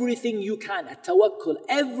everything you can, at-tawakkul,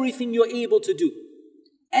 everything you're able to do.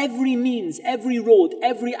 Every means, every road,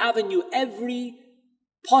 every avenue, every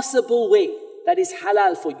possible way that is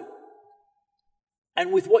halal for you.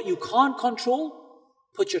 And with what you can't control,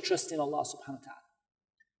 put your trust in Allah subhanahu wa ta'ala.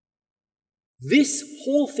 This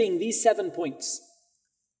whole thing, these 7 points,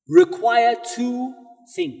 require 2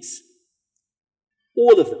 things.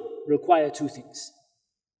 All of them require 2 things.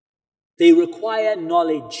 They require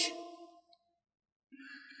knowledge.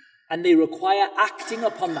 And they require acting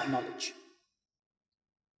upon that knowledge.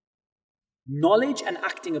 Knowledge and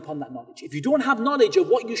acting upon that knowledge. If you don't have knowledge of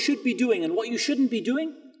what you should be doing and what you shouldn't be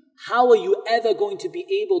doing, how are you ever going to be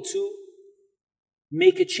able to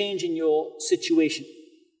make a change in your situation?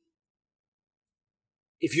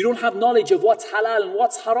 If you don't have knowledge of what's halal and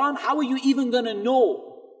what's haram, how are you even going to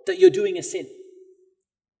know that you're doing a sin?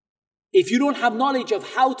 If you don't have knowledge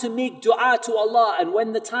of how to make dua to Allah and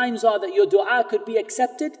when the times are that your dua could be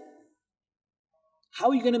accepted, how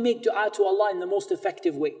are you going to make dua to Allah in the most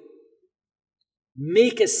effective way?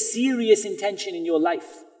 Make a serious intention in your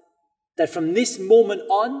life that from this moment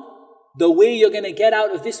on, the way you're going to get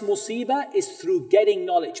out of this musibah is through getting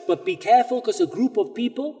knowledge. But be careful, because a group of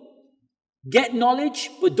people get knowledge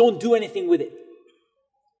but don't do anything with it.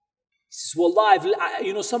 He says,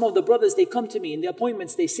 Wallah, some of the brothers, they come to me in the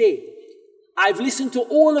appointments, they say, I've listened to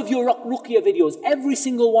all of your Ruqyah videos, every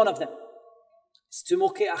single one of them. I said to him,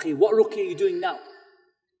 okay, akhi, what Ruqyah are you doing now?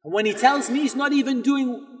 And when he tells me, he's not even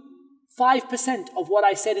doing 5% of what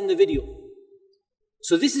I said in the video.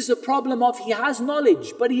 So this is a problem of he has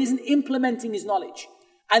knowledge, but he isn't implementing his knowledge.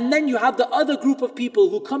 And then you have the other group of people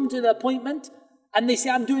who come to the appointment and they say,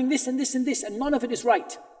 I'm doing this and this and this, and none of it is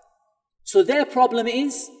right. So their problem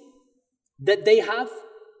is that they have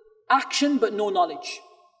action but no knowledge.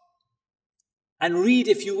 And read,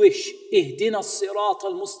 if you wish, اهدنا الصراط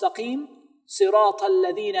المستقيم صراط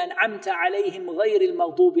الذين أنعمت عليهم غير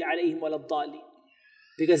المغضوب عليهم ولا الضالين.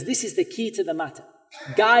 Because this is the key to the matter.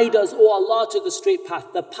 Guide us, O Allah, to the straight path.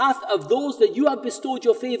 The path of those that you have bestowed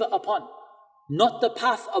your favor upon. Not the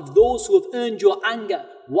path of those who have earned your anger.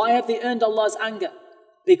 Why have they earned Allah's anger?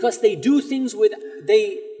 Because they do things with,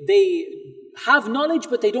 they have knowledge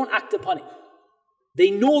but they don't act upon it. They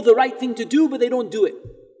know the right thing to do but they don't do it.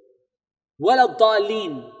 وَلَا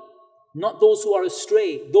الضَّالِينَ. Not those who are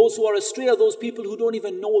astray. Those who are astray are those people who don't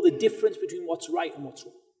even know the difference between what's right and what's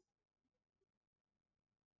wrong.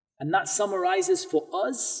 And that summarizes for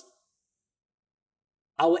us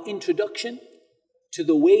our introduction to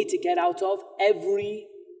the way to get out of every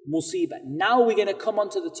musibah. Now we're going to come on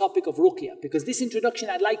to the topic of Ruqyah, because this introduction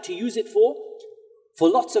I'd like to use it for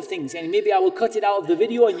lots of things. And maybe I will cut it out of the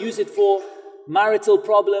video and use it for marital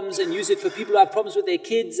problems, and use it for people who have problems with their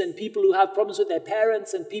kids, and people who have problems with their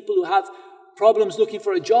parents, and people who have problems looking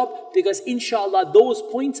for a job, because inshallah those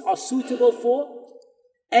points are suitable for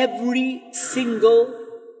every single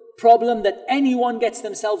problem that anyone gets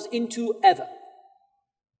themselves into ever.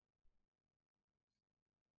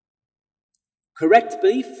 Correct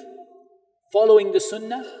belief, following the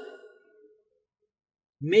sunnah,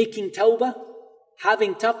 making tawbah,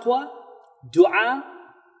 having taqwa, dua,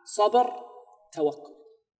 sabr, tawakkul.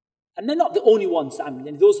 And they're not the only ones. I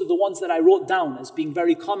mean, those are the ones that I wrote down as being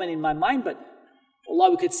very common in my mind, but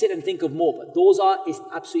Allah, we could sit and think of more, but those are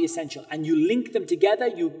absolutely essential. And you link them together,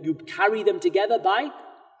 you carry them together by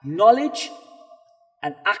knowledge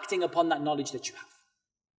and acting upon that knowledge that you have.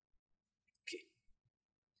 Okay.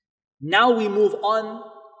 Now we move on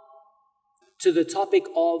to the topic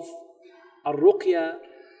of Ruqyah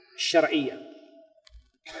Shar'iyah.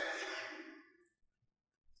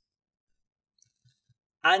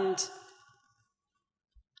 And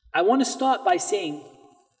I want to start by saying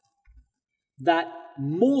that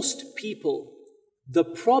most people, the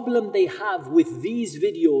problem they have with these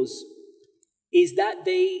videos is that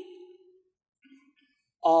they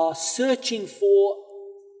are searching for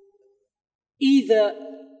either,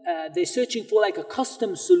 they're searching for like a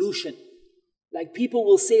custom solution. Like people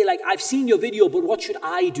will say like, I've seen your video, but what should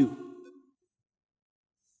I do? Do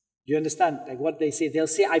you understand? Like what they say? They'll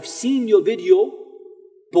say, I've seen your video,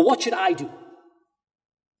 but what should I do?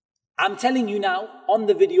 I'm telling you now, on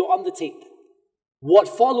the video, on the tape, what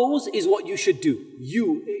follows is what you should do.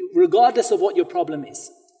 You, regardless of what your problem is.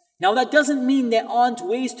 Now that doesn't mean there aren't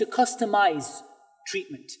ways to customize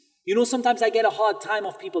treatment. You know, sometimes I get a hard time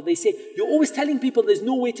of people. They say, you're always telling people there's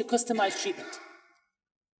no way to customize treatment.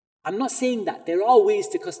 I'm not saying that. There are ways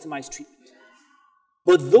to customize treatment.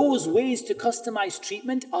 But those ways to customize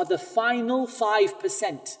treatment are the final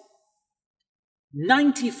 5%.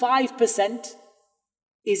 95%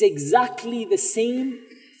 is exactly the same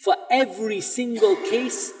for every single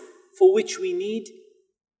case for which we need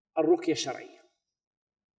a Ruqyah Shar'iyah.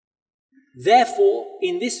 Therefore,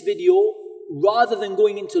 in this video, rather than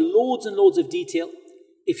going into loads and loads of detail,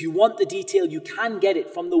 if you want the detail, you can get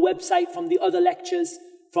it from the website, from the other lectures,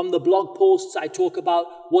 from the blog posts. I talk about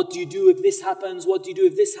what do you do if this happens, what do you do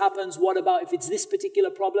if this happens, what about if it's this particular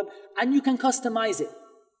problem, and you can customize it.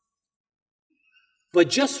 But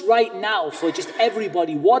just right now, for just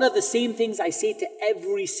everybody, what are the same things I say to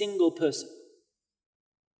every single person?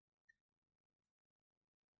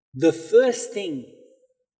 The first thing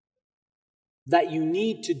that you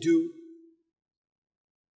need to do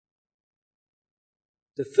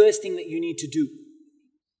the first thing that you need to do,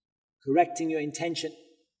 correcting your intention,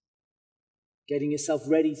 getting yourself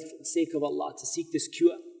ready for the sake of Allah to seek this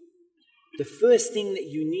cure, the first thing that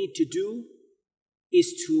you need to do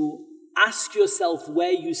is to ask yourself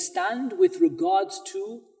where you stand with regards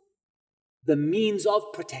to the means of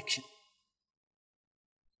protection.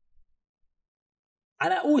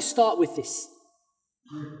 And I always start with this,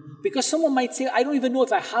 because someone might say, I don't even know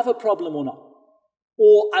if I have a problem or not,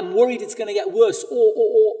 or I'm worried it's going to get worse,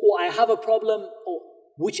 or I have a problem, or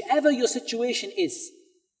whichever your situation is,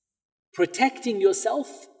 protecting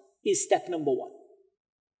yourself is step number one.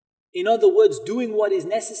 In other words, doing what is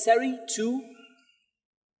necessary to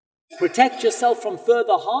protect yourself from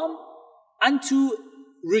further harm and to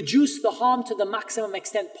reduce the harm to the maximum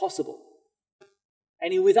extent possible.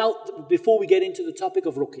 And before we get into the topic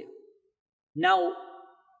of Ruqyah. Now,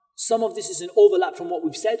 some of this is an overlap from what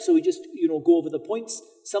we've said, so we just go over the points.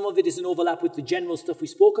 Some of it is an overlap with the general stuff we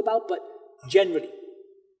spoke about, but generally,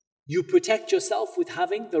 you protect yourself with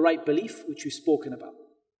having the right belief, which we've spoken about.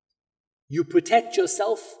 You protect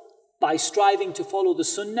yourself by striving to follow the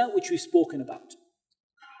sunnah, which we've spoken about.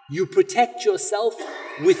 You protect yourself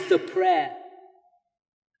with the prayer.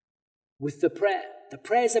 With the prayer. The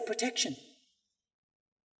prayer is a protection.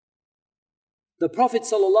 The Prophet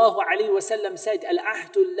ﷺ said,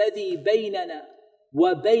 "Al-ahdu alladhi baynana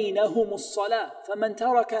wa baynahum as-salah, faman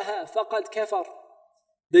tarakaha faqad kafar."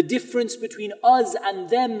 The difference between us and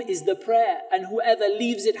them is the prayer, and whoever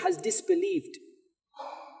leaves it has disbelieved.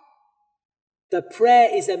 The prayer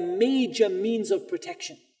is a major means of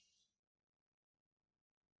protection.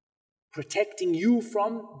 Protecting you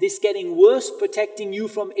from this getting worse, protecting you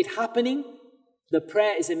from it happening. The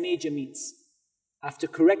prayer is a major means. After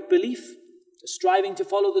correct belief, striving to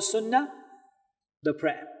follow the sunnah, the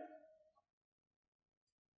prayer.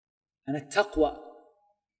 And a taqwa,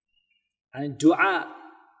 and a dua.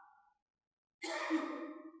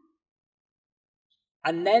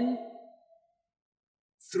 And then,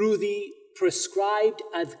 through the prescribed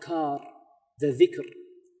adhkar, the dhikr.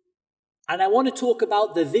 And I want to talk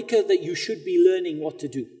about the dhikr that you should be learning what to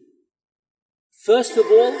do. First of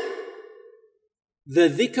all, the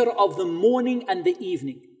dhikr of the morning and the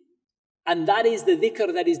evening. And that is the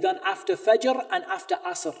dhikr that is done after Fajr and after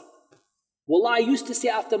Asr. Wallah, I used to say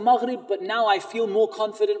after Maghrib, but now I feel more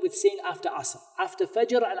confident with saying after Asr. After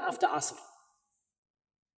Fajr and after Asr.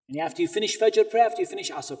 And after you finish Fajr prayer, after you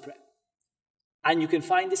finish Asr prayer. And you can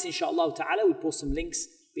find this inshaAllah ta'ala. We'll post some links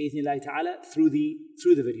bi'idhnillahi ta'ala through the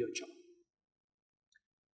video inshaAllah.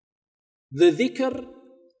 The dhikr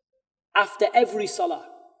after every salah.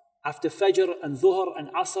 After Fajr and Dhuhr and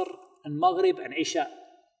Asr and Maghrib and Isha.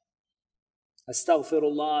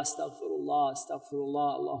 Astaghfirullah, astaghfirullah,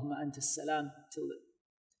 astaghfirullah, Allahumma anta salam, till the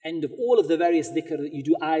end of all of the various dhikr that you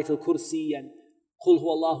do, Ayat al-Kursi and Qul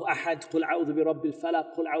huwallahu ahad, Qul a'udhu bi rabbil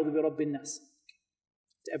falaq, Qul a'udhu bi rabbin nas.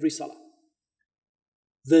 Every salah.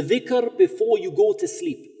 The dhikr before you go to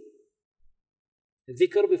sleep. The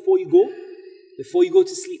dhikr before you go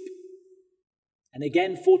to sleep. And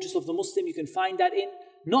again, Fortress of the Muslim, you can find that in,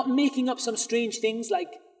 not making up some strange things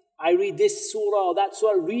like, I read this surah or that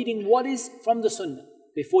surah, reading what is from the sunnah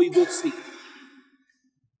before you go to sleep.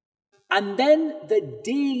 And then the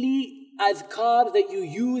daily adhkar that you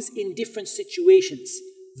use in different situations.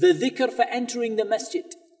 The dhikr for entering the masjid.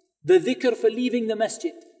 The dhikr for leaving the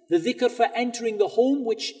masjid. The dhikr for entering the home,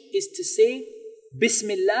 which is to say,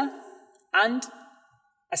 Bismillah and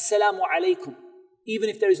Assalamu alaikum, even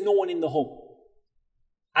if there is no one in the home.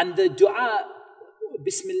 And the dua,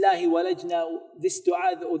 Bismillahi walajna, this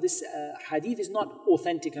dua or this hadith is not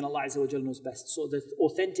authentic, and Allah Azza wa Jalla knows best. So the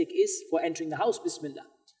authentic is for entering the house, Bismillah.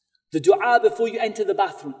 The dua before you enter the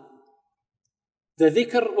bathroom. The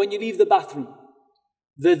dhikr when you leave the bathroom.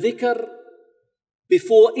 The dhikr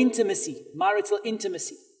before intimacy, marital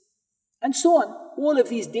intimacy. And so on. All of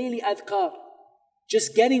these daily adhkar.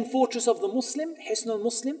 Just getting Fortress of the Muslim, Hisnul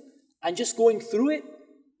Muslim, and just going through it,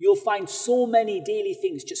 you'll find so many daily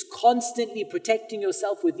things, just constantly protecting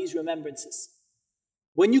yourself with these remembrances.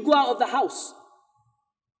 When you go out of the house,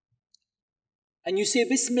 and you say,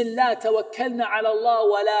 Bismillah, tawakkalna ala Allah,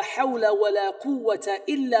 wa la hawla wa la quwwata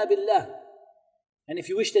illa billah. And if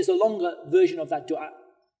you wish, there's a longer version of that dua.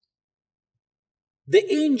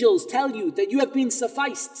 The angels tell you that you have been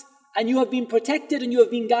sufficed, and you have been protected, and you have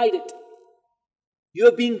been guided. You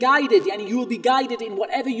have been guided, and you will be guided in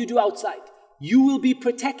whatever you do outside. You will be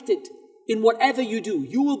protected in whatever you do.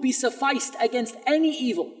 You will be sufficed against any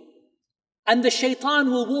evil. And the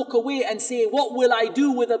shaitan will walk away and say, what will I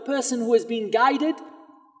do with a person who has been guided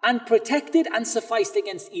and protected and sufficed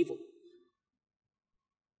against evil?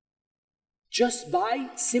 Just by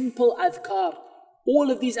simple adhkar.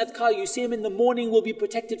 All of these adhkar, you say them in the morning, will be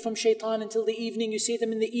protected from shaitan until the evening. You say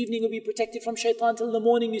them in the evening, will be protected from shaitan until the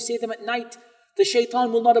morning. You say them at night, the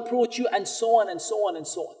shaitan will not approach you, and so on and so on and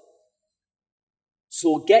so on.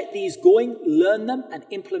 So get these going, learn them and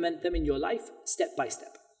implement them in your life step by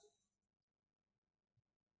step.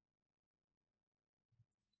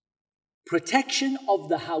 Protection of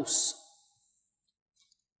the house.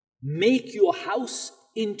 Make your house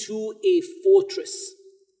into a fortress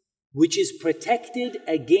which is protected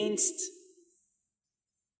against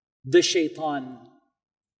the shaitan.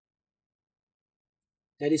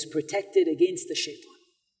 That is protected against the shaitan.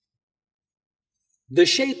 The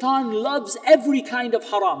shaitan loves every kind of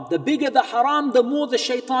haram. The bigger the haram, the more the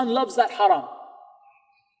shaitan loves that haram.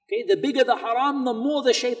 Okay, the bigger the haram, the more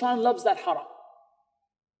the shaitan loves that haram.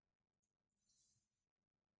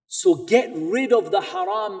 So get rid of the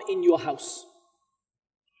haram in your house.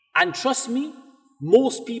 And trust me,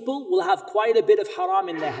 most people will have quite a bit of haram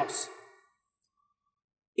in their house.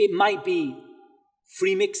 It might be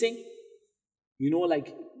free mixing,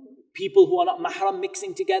 like people who are not mahram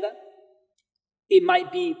mixing together. It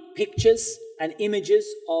might be pictures and images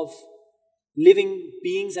of living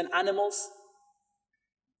beings and animals,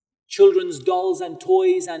 children's dolls and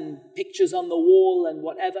toys and pictures on the wall and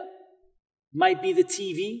whatever. Might be the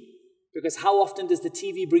TV, because how often does the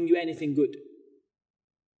TV bring you anything good?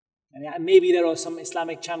 And maybe there are some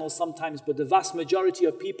Islamic channels sometimes, but the vast majority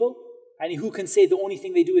of people, and who can say the only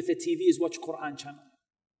thing they do with the TV is watch Quran channel?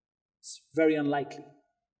 It's very unlikely.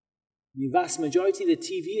 The vast majority, the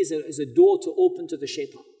TV is a door to open to the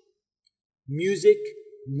shaitan. Music,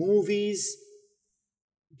 movies,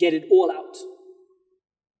 get it all out.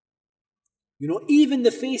 Even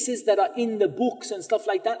the faces that are in the books and stuff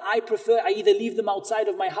like that, I either leave them outside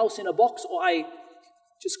of my house in a box or I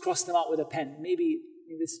just cross them out with a pen. Maybe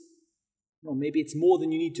it's more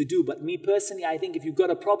than you need to do, but me personally, I think if you've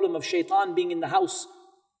got a problem of shaitan being in the house,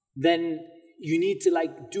 then you need to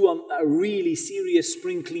do a really serious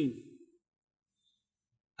spring clean.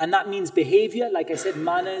 And that means behavior, like I said,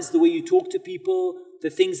 manners, the way you talk to people, the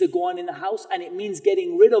things that go on in the house, and it means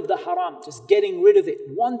getting rid of the haram, just getting rid of it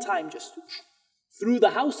one time, just through the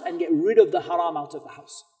house, and get rid of the haram out of the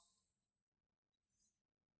house.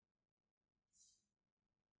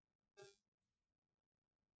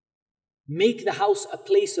 Make the house a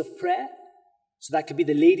place of prayer. So that could be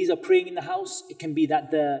the ladies are praying in the house. It can be that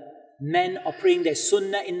the men are praying their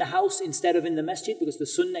sunnah in the house instead of in the masjid, because the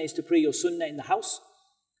sunnah is to pray your sunnah in the house.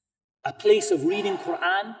 A place of reading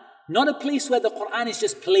Quran, not a place where the Quran is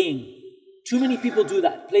just playing. Too many people do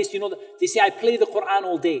that. Place, they say, I play the Quran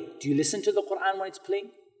all day. Do you listen to the Quran when it's playing?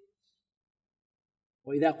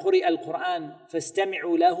 وَإِذَا قُرِئَ الْقُرْآنُ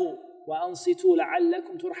فَاسْتَمِعُوا لَهُ وَأَنصِتُوا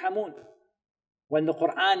لَعَلَّكُمْ تُرْحَمُونَ. When the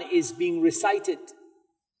Quran is being recited,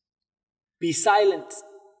 be silent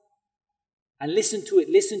and listen to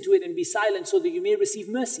it and be silent so that you may receive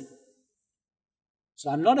mercy. So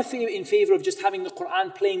I'm not in favor of just having the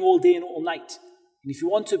Quran playing all day and all night. And if you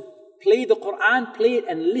want to play the Quran, play it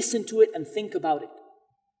and listen to it and think about it.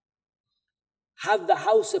 Have the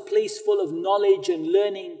house a place full of knowledge and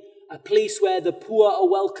learning, a place where the poor are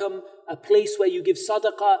welcome, a place where you give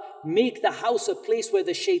sadaqah. Make the house a place where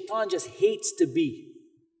the shaitan just hates to be.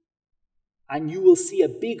 And you will see a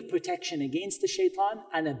big protection against the shaitan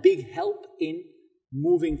and a big help in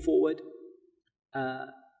moving forward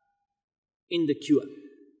in the cure.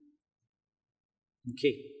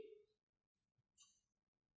 Okay.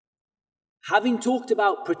 Having talked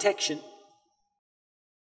about protection,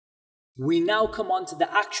 we now come on to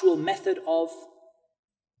the actual method of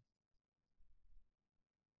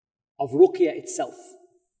Ruqyah itself.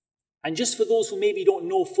 And just for those who maybe don't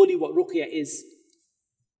know fully what Ruqyah is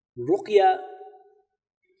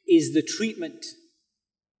the treatment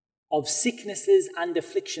of sicknesses and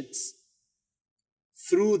afflictions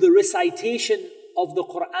through the recitation of the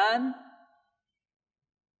Quran,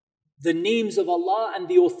 the names of Allah, and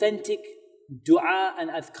the authentic dua and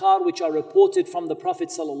adhkar which are reported from the Prophet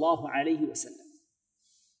sallallahu alaihi wasallam.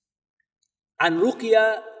 And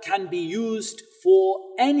Ruqyah can be used for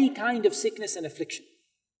any kind of sickness and affliction.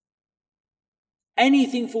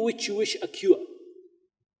 Anything for which you wish a cure.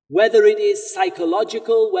 Whether it is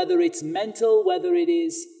psychological, whether it's mental, whether it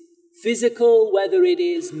is physical, whether it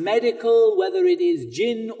is medical, whether it is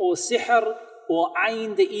jinn or sihr or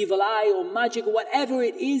ayn, the evil eye, or magic, whatever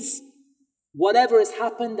it is, whatever has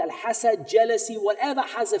happened, al-hasad, jealousy, whatever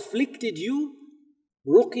has afflicted you,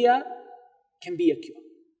 Ruqyah can be a cure.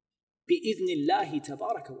 Bi-idhnillahi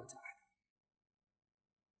tabaraka wa ta'ala.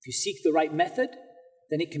 If you seek the right method,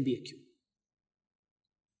 then it can be a cure.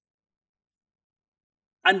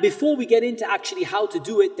 And before we get into actually how to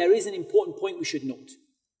do it, there is an important point we should note.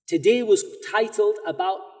 Today was titled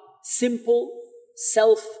about simple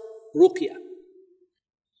self-ruqyah.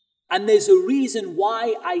 And there's a reason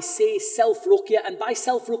why I say self-ruqyah. And by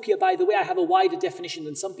self-ruqyah, by the way, I have a wider definition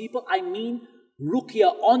than some people. I mean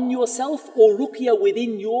ruqyah on yourself or ruqyah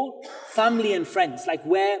within your family and friends. Like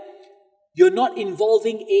where you're not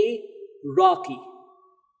involving a raqi.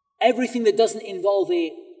 Everything that doesn't involve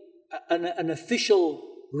an official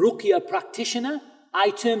ruqyah practitioner,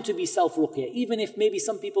 I term to be self-ruqyah. Even if maybe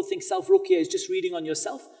some people think self-ruqyah is just reading on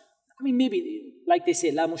yourself. I mean, maybe, like they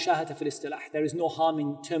say, la mushahata fil istilah. There is no harm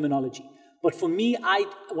in terminology. But for me,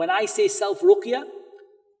 when I say self-ruqyah,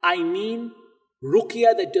 I mean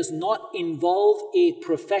ruqyah that does not involve a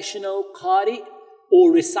professional qari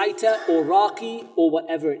or reciter or raqi or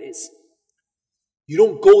whatever it is. You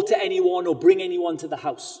don't go to anyone or bring anyone to the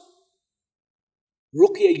house.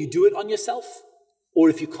 Ruqyah, you do it on yourself. Or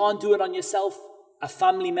if you can't do it on yourself, a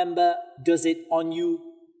family member does it on you.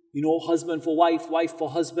 You know, husband for wife, wife for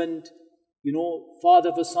husband, you know,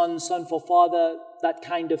 father for son, son for father, that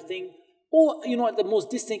kind of thing. Or, you know, at the most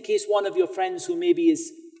distant case, one of your friends who maybe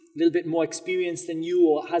is a little bit more experienced than you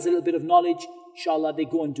or has a little bit of knowledge, inshallah, they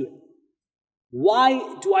go and do it.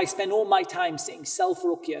 Why do I spend all my time saying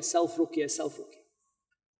self-ruqyah, self-ruqyah, self-ruqyah?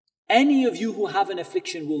 Any of you who have an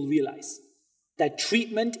affliction will realize that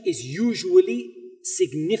treatment is usually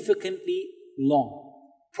significantly long.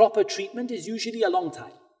 Proper treatment is usually a long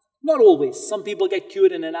time. Not always. Some people get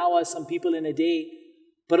cured in an hour, some people in a day.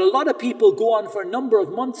 But a lot of people go on for a number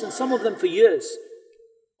of months and some of them for years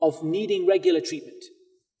of needing regular treatment.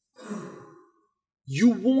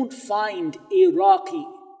 You won't find a raqi,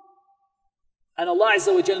 and Allah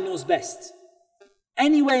Azza wa Jalla knows best,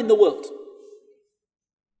 anywhere in the world.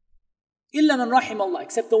 Illa man rahim Allah,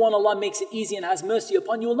 except the one Allah makes it easy and has mercy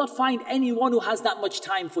upon. You will not find anyone who has that much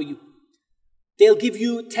time for you. They'll give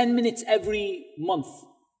you 10 minutes every month.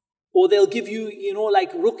 Or they'll give you, you know,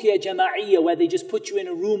 like ruqyah jama'iyya, where they just put you in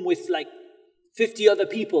a room with like 50 other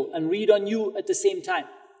people and read on you at the same time.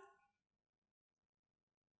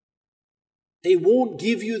 They won't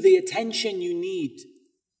give you the attention you need.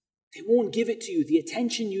 They won't give it to you, the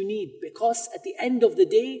attention you need, because at the end of the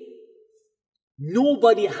day,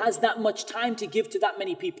 nobody has that much time to give to that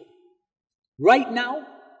many people. Right now,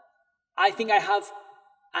 I think I have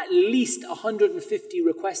at least 150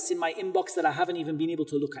 requests in my inbox that I haven't even been able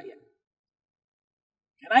to look at yet.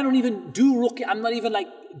 And I don't even do ruqyah. I'm not even like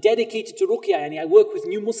dedicated to ruqyah. I work with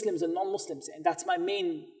new Muslims and non-Muslims, and that's my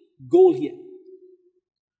main goal here.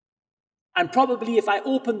 And probably if I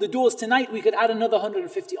open the doors tonight, we could add another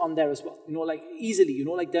 150 on there as well. You know, like easily, you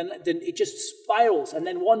know, like then it just spirals. And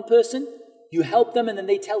then one person, you help them and then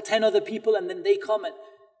they tell 10 other people and then they come, and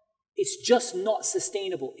it's just not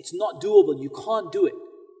sustainable. It's not doable. You can't do it.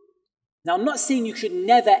 Now, I'm not saying you should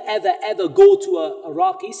never, ever, ever go to a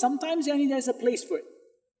raqi. Sometimes there's a place for it.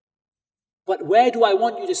 But where do I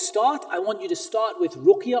want you to start? I want you to start with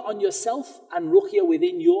ruqyah on yourself and ruqyah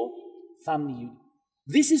within your family unit.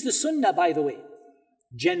 This is the sunnah, by the way,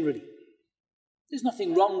 generally. There's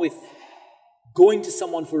nothing wrong with going to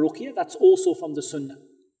someone for ruqyah. That's also from the sunnah.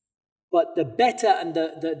 But the better and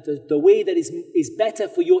the way that is better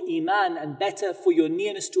for your iman and better for your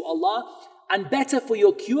nearness to Allah and better for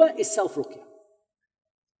your cure is self-ruqyah.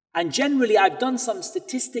 And generally, I've done some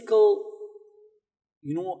statistical,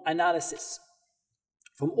 analysis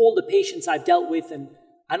from all the patients I've dealt with and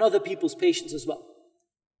other people's patients as well.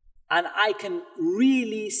 And I can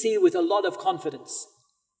really say with a lot of confidence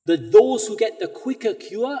that those who get the quicker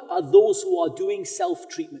cure are those who are doing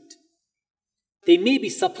self-treatment. They may be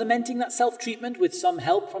supplementing that self-treatment with some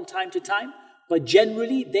help from time to time, but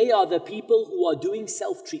generally they are the people who are doing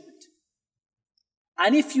self-treatment.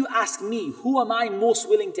 And if you ask me, who am I most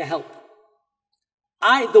willing to help?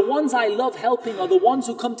 The ones I love helping are the ones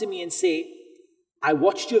who come to me and say, I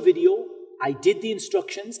watched your video, I did the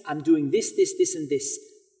instructions, I'm doing this, this, this, and this.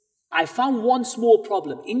 I found one small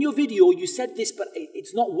problem. In your video, you said this, but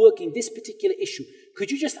it's not working, this particular issue. Could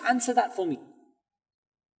you just answer that for me?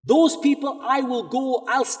 Those people,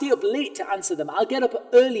 I'll stay up late to answer them. I'll get up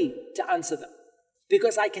early to answer them.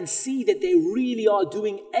 Because I can see that they really are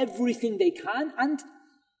doing everything they can. And,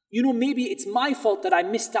 maybe it's my fault that I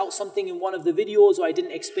missed out something in one of the videos or I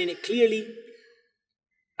didn't explain it clearly.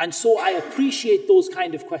 And so I appreciate those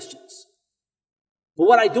kind of questions. But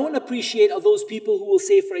what I don't appreciate are those people who will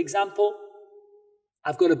say, for example,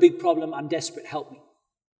 I've got a big problem, I'm desperate, help me.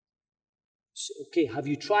 So, okay, have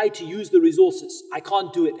you tried to use the resources? I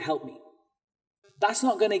can't do it, help me. That's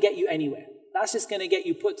not going to get you anywhere. That's just going to get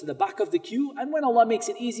you put to the back of the queue. And when Allah makes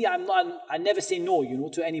it easy, I never say no,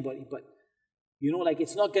 to anybody. But You know, like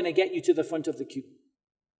it's not going to get you to the front of the queue.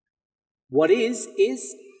 What is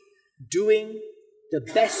doing the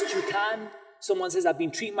best you can. Someone says, I've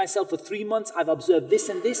been treating myself for 3 months, I've observed this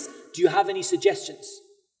and this. Do you have any suggestions?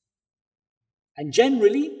 And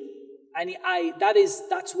generally,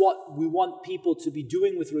 that's what we want people to be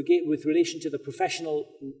doing with relation to the professional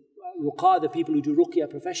ruqah, the people who do ruqyah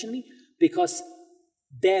professionally, because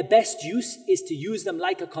their best use is to use them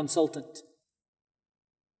like a consultant.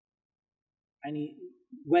 And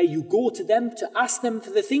where you go to them to ask them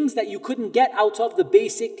for the things that you couldn't get out of the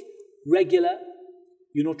basic, regular,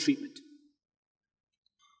 treatment.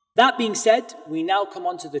 That being said, we now come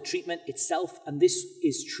on to the treatment itself, and this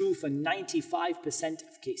is true for 95%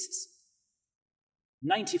 of cases.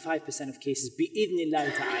 95% of cases,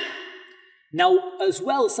 bi'idhnillahi ta'ala. Now, as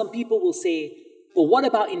well, some people will say, but what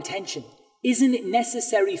about intention? Isn't it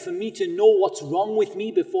necessary for me to know what's wrong with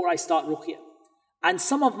me before I start ruqyah? And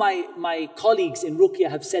some of my colleagues in ruqyah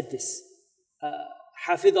have said this.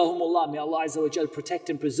 Hafidhahumullah, may Allah Azza wa Jal protect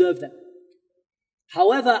and preserve them.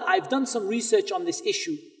 However, I've done some research on this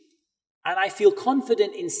issue, and I feel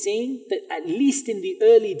confident in saying that at least in the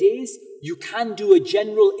early days, you can do a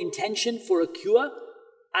general intention for a cure,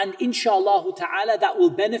 and inshallah ta'ala that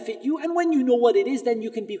will benefit you. And when you know what it is, then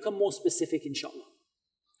you can become more specific, inshallah.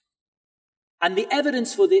 And the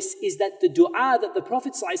evidence for this is that the dua that the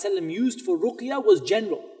Prophet ﷺ used for ruqyah was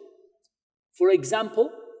general. For example,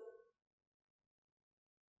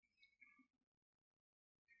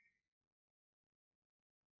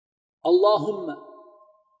 Allahumma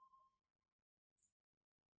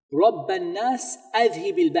Rabb al-Nas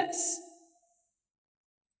adhib al-Ba's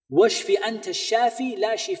washfi anta al-Shafi la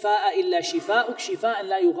shifaa illa shifa'uk shifaan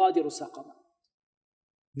la yughadiru saqama.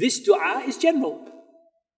 This dua is general.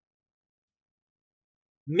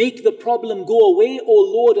 Make the problem go away, O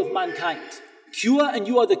Lord of mankind. Cure, and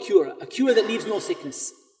you are the curer. A cure that leaves no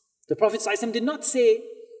sickness. The Prophet ﷺ did not say,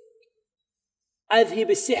 Adhib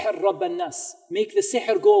al-sihr Rabb al-Nas. Make the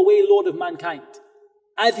sihr go away, Lord of mankind.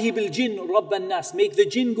 Adhib al-jinn Rabb al-Nas. Make the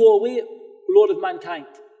jinn go away, Lord of mankind.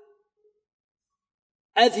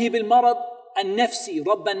 Adhib al-marad al-nafsi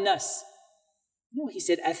Rabb al-Nas. No, he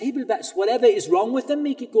said, Adhib al-Ba's. Whatever is wrong with them,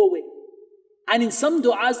 make it go away. And in some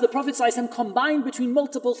du'as, the Prophet ﷺ combined between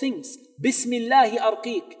multiple things. Bismillahi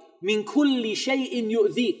arqiq, min kulli shay'in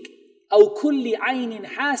yu'dhik, aw kulli aynin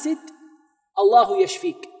hasid, Allahu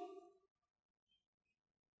yashfik.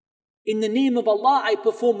 In the name of Allah, I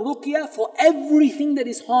perform ruqyah for everything that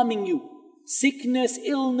is harming you. Sickness,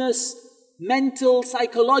 illness, mental,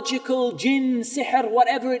 psychological, jinn, sihr,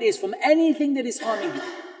 whatever it is, from anything that is harming you.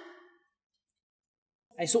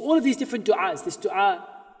 And so all of these different du'as, this du'a,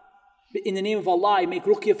 in the name of Allah, I make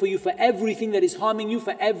ruqyah for you for everything that is harming you,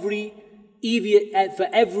 for every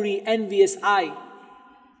envious eye,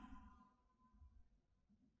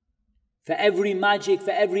 for every magic,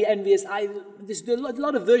 for every envious eye. There's a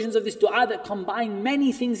lot of versions of this dua that combine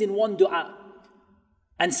many things in one dua.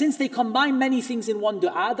 And since they combine many things in one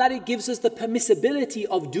dua, that it gives us the permissibility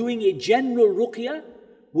of doing a general ruqyah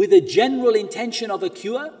with a general intention of a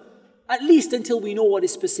cure, at least until we know what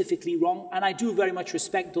is specifically wrong. And I do very much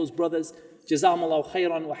respect those brothers, Jazakumullahu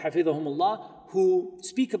khairan wa hafidhahumullah, who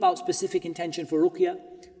speak about specific intention for ruqyah.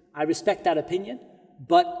 I respect that opinion,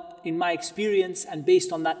 but in my experience and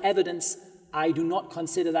based on that evidence, I do not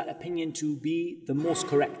consider that opinion to be the most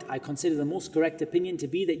correct. I consider the most correct opinion to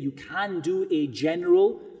be that you can do a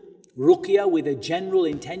general ruqyah with a general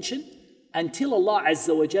intention until Allah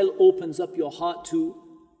Azza wa Jal opens up your heart to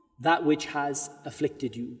that which has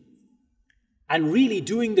afflicted you. And really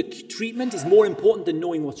doing the treatment is more important than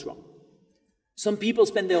knowing what's wrong. Some people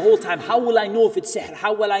spend their whole time, how will I know if it's sihr?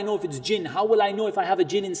 How will I know if it's jinn? How will I know if I have a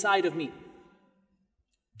jinn inside of me?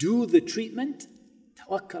 Do the treatment,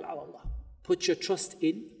 tawakkal ala Allah. Put your trust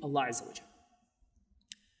in Allah Azza wa Jal.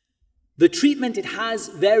 The treatment, it has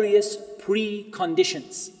various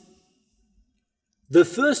preconditions. The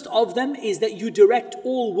first of them is that you direct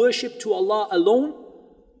all worship to Allah alone,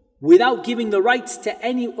 without giving the rights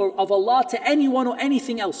of Allah to anyone or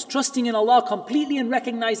anything else, trusting in Allah completely and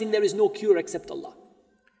recognizing there is no cure except Allah.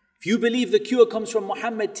 If you believe the cure comes from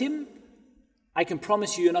Muhammad Tim, I can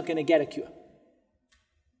promise you're not going to get a cure.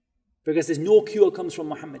 Because there's no cure comes from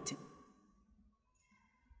Muhammad Tim.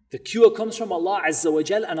 The cure comes from Allah Azza wa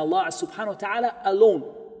Jal and Allah subhanahu wa ta'ala alone.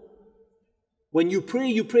 When you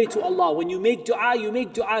pray to Allah. When you make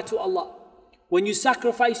dua to Allah. When you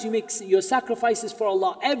sacrifice, you make your sacrifices for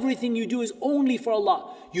Allah. Everything you do is only for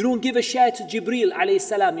Allah. You don't give a share to Jibreel alayhi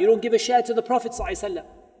salam. You don't give a share to the Prophet sallallahu alayhi wasallam.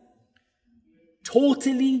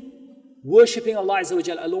 Totally worshipping Allah Azza wa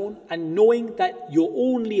Jal alone and knowing that your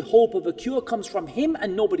only hope of a cure comes from Him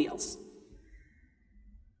and nobody else.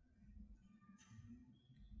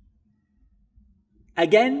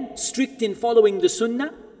 Again, strict in following the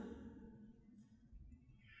sunnah.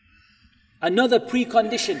 Another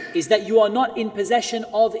precondition is that you are not in possession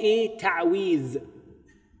of a ta'weez.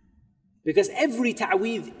 Because every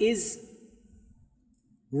ta'weez is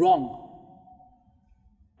wrong.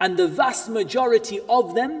 And the vast majority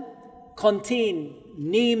of them contain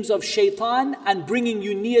names of shaitan and bringing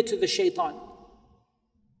you near to the shaitan.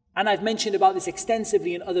 And I've mentioned about this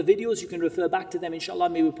extensively in other videos. You can refer back to them, inshallah.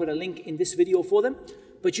 Maybe we'll put a link in this video for them.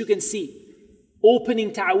 But you can see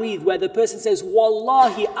opening ta'weez where the person says,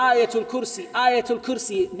 Wallahi, ayatul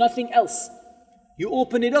kursi, nothing else. You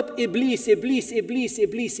open it up, Iblis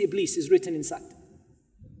is written inside.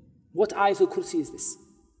 What ayatul kursi is this?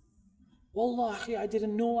 Wallahi, I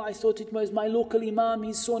didn't know. I thought it was my local imam.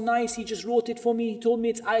 He's so nice. He just wrote it for me. He told me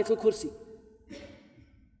it's ayatul kursi.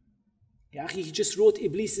 Ya akhi, he just wrote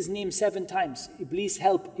Iblis's name 7 times. Iblis,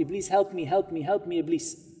 help me,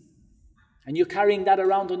 Iblis. And you're carrying that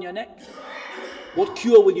around on your neck? What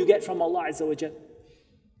cure will you get from Allah Azza wa Jal?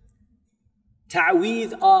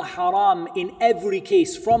 Ta'weez are haram in every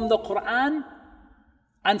case, from the Quran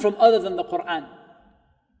and from other than the Quran.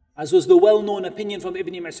 As was the well-known opinion from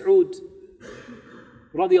Ibn Mas'ud,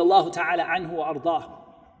 radiyallahu ta'ala anhu wa ardah.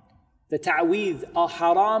 The ta'weez are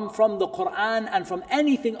haram from the Quran and from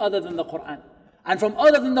anything other than the Quran. And from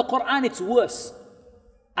other than the Quran, it's worse.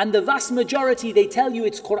 And the vast majority, they tell you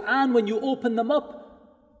it's Quran. When you open them up,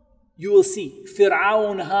 you will see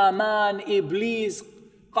Fir'aun, Haman, Iblis,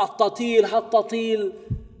 Qattatil, Hattatil,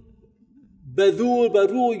 Badhul,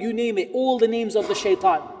 Baru, you name it, all the names of the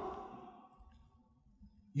shaitan.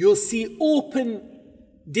 You'll see open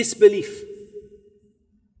disbelief.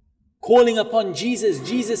 Calling upon Jesus,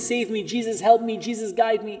 Jesus save me, Jesus help me, Jesus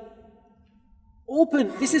guide me.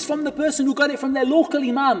 Open. This is from the person who got it from their local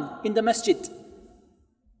imam in the masjid.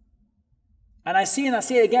 And I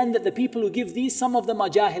say again that the people who give these, some of them are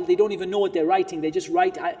jahil, they don't even know what they're writing, they just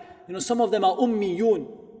write, some of them are ummiyun.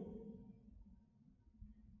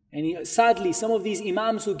 And sadly, some of these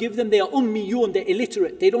imams who give them, they are ummiyun, they're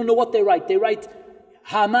illiterate, they don't know what they write. They write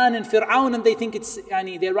Haman and Fir'aun and they think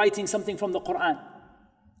they're writing something from the Quran.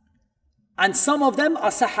 And some of them are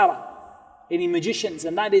sahara, magicians,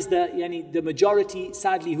 and that is the majority,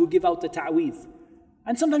 sadly, who give out the ta'weez.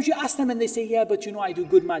 And sometimes you ask them and they say, yeah, but I do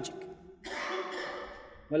good magic.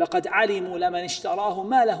 وَلَقَدْ عَلِمُوا لَمَنِ اشْتَرَاهُ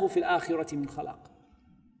مَا لَهُ فِي الْآخِرَةِ مِنْ خَلَقٍ.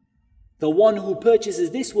 The one who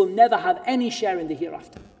purchases this will never have any share in the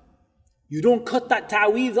hereafter. You don't cut that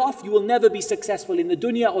ta'weez off, you will never be successful in the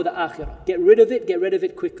dunya or the akhirah. Get rid of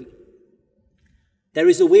it quickly. There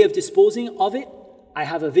is a way of disposing of it. I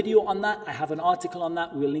have a video on that, I have an article on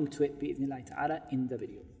that, we'll link to it bi'idhnillahi ta'ala in the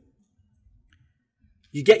video.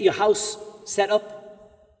 You get your house set up,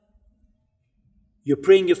 you're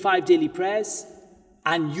praying your 5 daily prayers,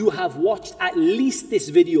 and you have watched at least this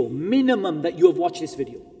video, minimum that you have watched this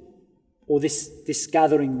video, or this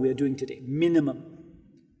gathering we're doing today, minimum.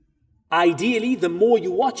 Ideally, the more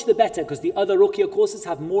you watch, the better, because the other Ruqyah courses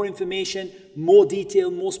have more information, more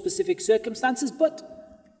detail, more specific circumstances, but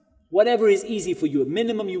whatever is easy for you,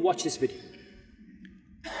 minimum you watch this video.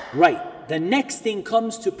 Right, the next thing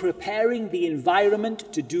comes to preparing the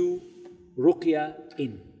environment to do Ruqyah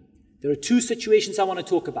in. There are 2 situations I want to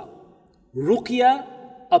talk about. Ruqyah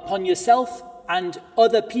upon yourself and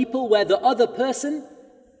other people where the other person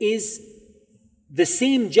is the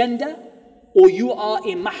same gender or you are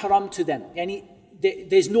a mahram to them.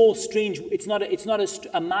 There's no strange, it's not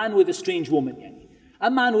a man with a strange woman. A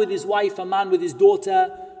man with his wife, a man with his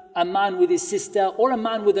daughter, a man with his sister, or a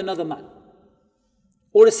man with another man,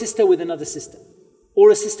 or a sister with another sister,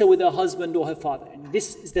 or a sister with her husband or her father. And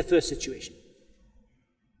this is the first situation.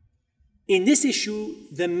 In this issue,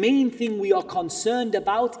 the main thing we are concerned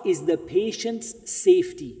about is the patient's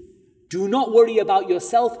safety. Do not worry about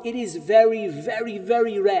yourself. It is very, very,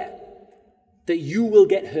 very rare that you will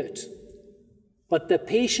get hurt. But the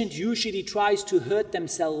patient usually tries to hurt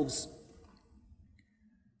themselves.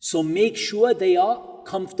 So make sure they are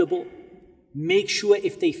comfortable. Make sure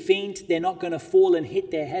if they faint, they're not going to fall and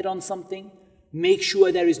hit their head on something. Make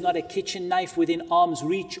sure there is not a kitchen knife within arm's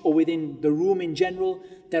reach or within the room in general.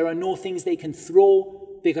 There are no things they can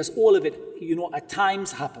throw, because all of it, at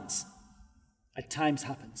times happens. At times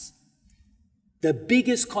happens. The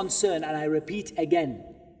biggest concern, and I repeat again,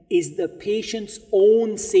 is the patient's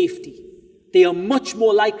own safety. They are much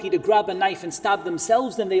more likely to grab a knife and stab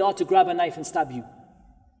themselves than they are to grab a knife and stab you.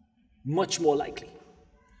 Much more likely.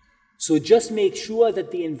 So just make sure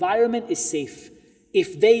that the environment is safe.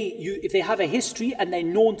 If they have a history and they're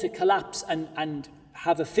known to collapse and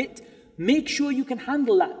have a fit, make sure you can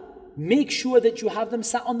handle that. Make sure that you have them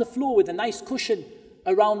sat on the floor with a nice cushion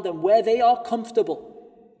around them where they are comfortable.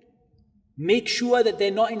 Make sure that they're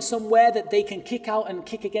not in somewhere that they can kick out and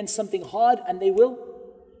kick against something hard, and they will.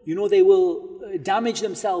 They will damage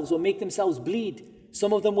themselves or make themselves bleed.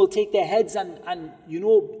 Some of them will take their heads and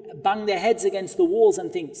bang their heads against the walls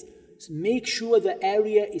and things. So make sure the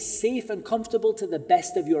area is safe and comfortable to the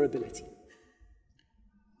best of your ability.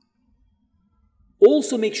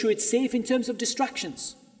 Also make sure it's safe in terms of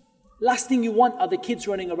distractions. Last thing you want are the kids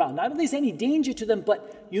running around. I don't think there's any danger to them, but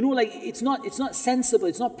it's not sensible,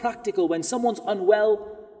 it's not practical when someone's unwell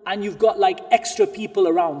and you've got like extra people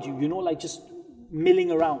around you, just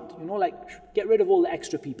milling around, get rid of all the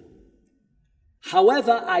extra people.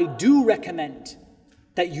 However, I do recommend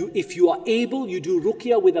that if you are able, you do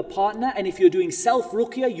ruqyah with a partner, and if you're doing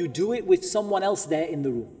self-ruqyah, you do it with someone else there in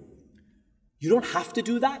the room. You don't have to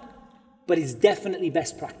do that, but it's definitely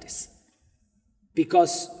best practice.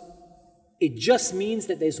 Because it just means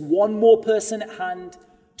that there's one more person at hand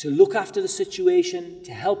to look after the situation,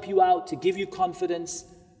 to help you out, to give you confidence.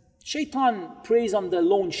 Shaitan preys on the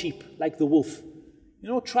lone sheep like the wolf.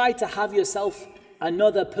 Try to have yourself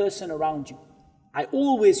another person around you. I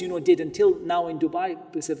always, did until now in Dubai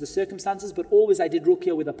because of the circumstances, but always I did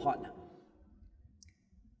ruqyah with a partner.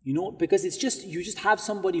 Because you just have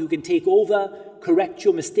somebody who can take over, correct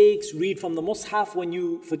your mistakes, read from the mushaf when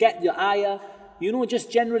you forget your ayah,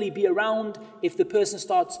 just generally be around. If the person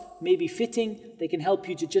starts maybe fitting, they can help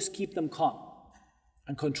you to just keep them calm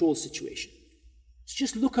and control the situation. So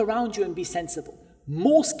just look around you and be sensible.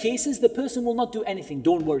 Most cases, the person will not do anything,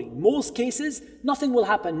 don't worry. Most cases, nothing will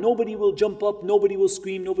happen. Nobody will jump up, nobody will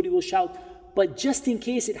scream, nobody will shout. But just in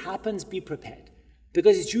case it happens, be prepared.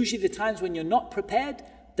 Because it's usually the times when you're not prepared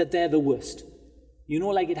that they're the worst.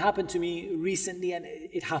 Like it happened to me recently, and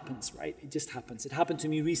it happens, right? It just happens. It happened to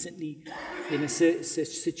me recently in a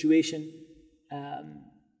situation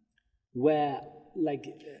where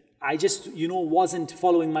I just, wasn't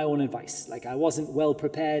following my own advice. I wasn't well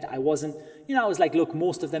prepared. I was like, look,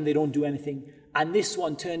 most of them, they don't do anything. And this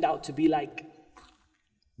one turned out to be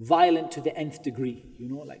violent to the nth degree,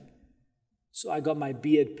 So I got my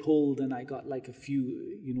beard pulled and I got a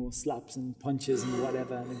few, slaps and punches and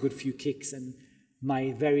whatever, and a good few kicks and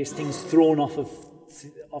my various things thrown off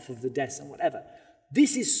of the desk and whatever.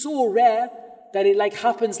 This is so rare that it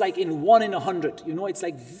happens in 1 in 100. It's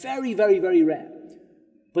very, very, very rare.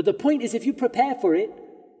 But the point is, if you prepare for it,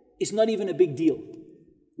 it's not even a big deal.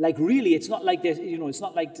 Really, it's not like it's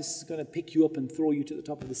not like this is going to pick you up and throw you to the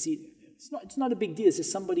top of the seat. It's not a big deal. It's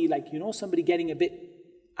just somebody somebody getting a bit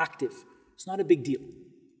active. It's not a big deal.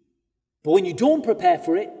 But when you don't prepare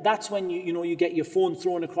for it, that's when you get your phone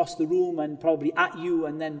thrown across the room and probably at you,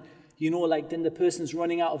 and then then the person's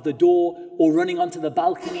running out of the door or running onto the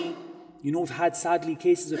balcony. We've had sadly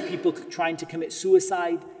cases of people trying to commit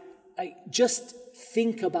suicide. Just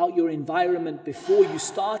think about your environment before you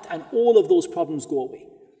start, and all of those problems go away.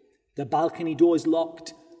 The balcony door is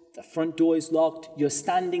locked, the front door is locked, you're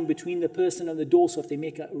standing between the person and the door, so if they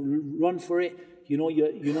make a run for it,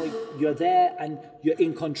 you're there and you're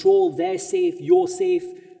in control, they're safe, you're safe,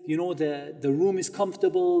 the room is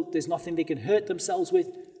comfortable, there's nothing they can hurt themselves with.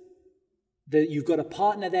 You've got a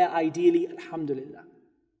partner there ideally, alhamdulillah.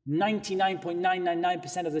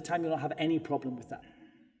 99.999% of the time you don't have any problem with that.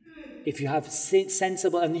 If you have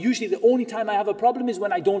sensible, and usually the only time I have a problem is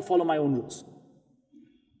when I don't follow my own rules.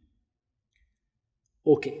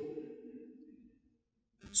 Okay.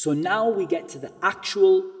 So now we get to the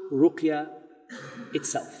actual ruqyah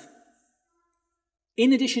itself.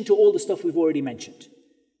 In addition to all the stuff we've already mentioned.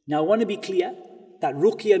 Now I want to be clear that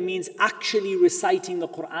ruqyah means actually reciting the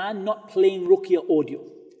Quran, not playing ruqyah audio.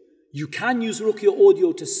 You can use ruqyah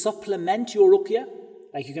audio to supplement your ruqyah,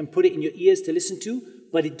 you can put it in your ears to listen to,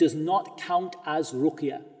 but it does not count as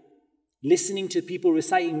ruqyah. Listening to people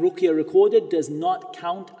reciting ruqyah recorded does not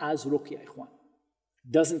count as ruqyah, ikhwan.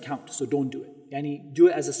 Doesn't count, so don't do it. Do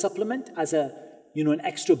it as a supplement, as an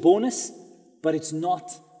extra bonus, but it's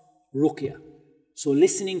not ruqyah. So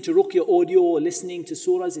listening to ruqyah audio or listening to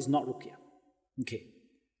surahs is not ruqyah. Okay.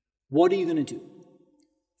 What are you going to do?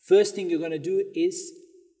 First thing you're going to do is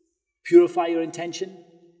purify your intention.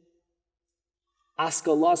 Ask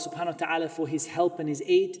Allah subhanahu wa ta'ala for His help and His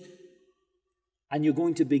aid. And you're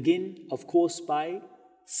going to begin, of course, by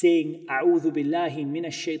saying A'udhu billahi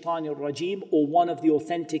minash shaitanir rajim, or one of the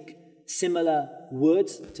authentic similar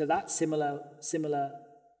words to that, similar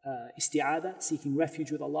isti'adha, seeking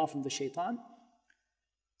refuge with Allah from the shaitan.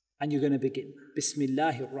 And you're going to begin.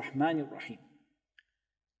 Bismillahir Rahmanir Rahim.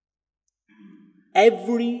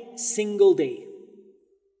 Every single day,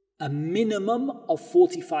 a minimum of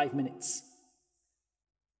 45 minutes.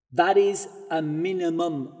 That is a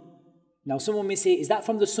minimum. Now someone may say, is that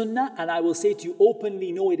from the Sunnah? And I will say to you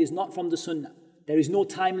openly, no, it is not from the Sunnah. There is no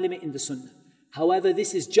time limit in the Sunnah. However,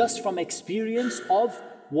 this is just from experience of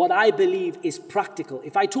what I believe is practical.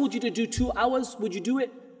 If I told you to do 2 hours, would you do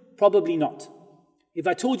it? Probably not. If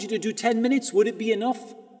I told you to do 10 minutes, would it be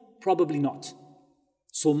enough? Probably not.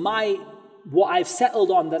 So what I've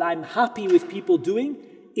settled on that I'm happy with people doing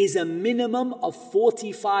is a minimum of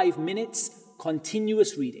 45 minutes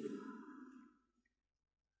continuous reading.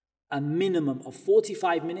 A minimum of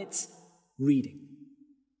 45 minutes reading.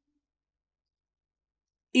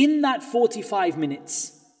 In that 45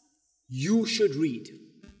 minutes, you should read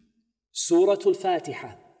Surah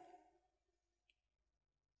Al-Fatiha.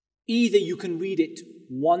 Either you can read it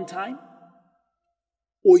 1 time,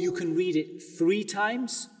 or you can read it 3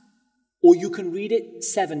 times, or you can read it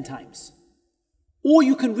 7 times. Or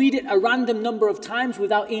you can read it a random number of times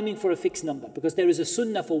without aiming for a fixed number, because there is a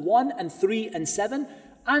sunnah for 1 and 3 and 7,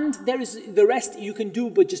 and there is the rest you can do,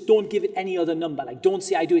 but just don't give it any other number. Like, don't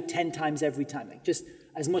say I do it 10 times every time. Like, just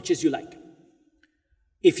as much as you like.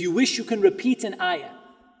 If you wish, you can repeat an ayah,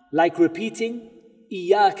 like repeating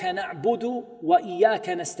إِيَّاكَ نَعْبُدُ وَإِيَّاكَ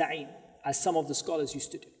نَسْتَعِينُ, as some of the scholars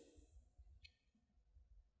used to do.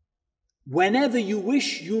 Whenever you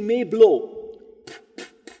wish, you may blow,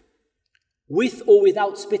 with or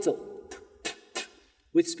without spittle.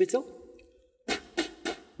 With spittle,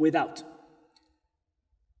 without.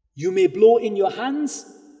 You may blow in your hands,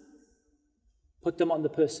 put them on the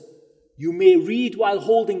person. You may read while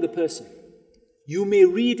holding the person. You may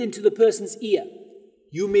read into the person's ear.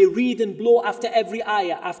 You may read and blow after every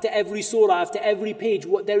ayah, after every surah, after every page.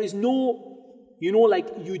 There is no, like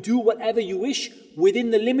you do whatever you wish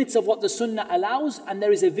within the limits of what the sunnah allows. And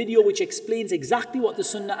there is a video which explains exactly what the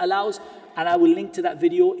sunnah allows. And I will link to that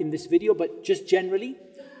video in this video. But just generally,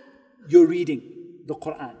 you're reading the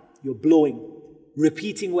Quran. You're blowing,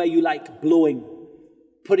 repeating where you like, blowing,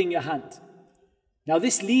 putting your hand. Now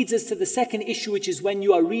this leads us to the second issue, which is when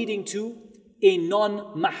you are reading to a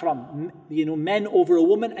non-mahram, men over a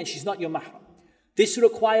woman, and she's not your mahram. This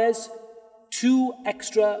requires 2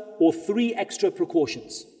 extra or 3 extra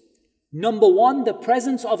precautions. Number 1, the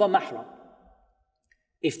presence of a mahram.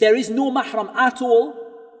 If there is no mahram at all,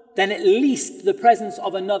 then at least the presence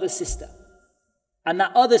of another sister. And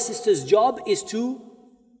that other sister's job is to,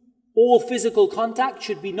 all physical contact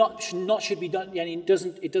should be done,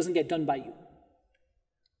 it doesn't get done by you.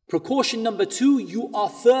 Precaution number 2, you are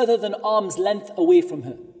further than arm's length away from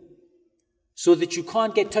her, so that you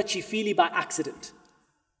can't get touchy-feely by accident.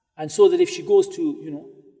 And so that if she goes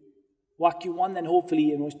to, whack you one, then hopefully,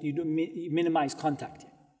 you minimize contact.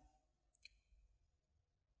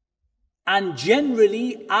 And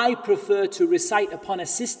generally, I prefer to recite upon a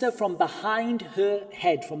sister from behind her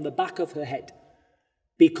head, from the back of her head.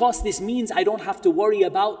 Because this means I don't have to worry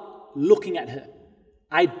about looking at her.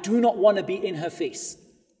 I do not want to be in her face,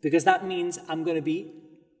 because that means I'm going to be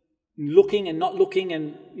looking and not looking,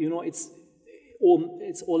 and it's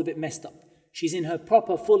all a bit messed up. She's in her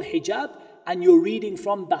proper full hijab, and you're reading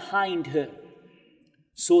from behind her,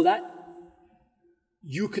 so that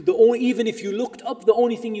you could, even if you looked up, the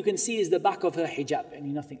only thing you can see is the back of her hijab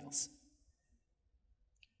and nothing else.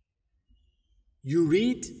 You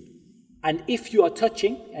read, and if you are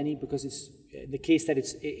touching any, because it's the case that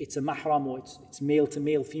it's a mahram, or it's male to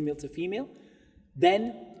male, female to female,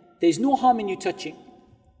 then there's no harm in you touching,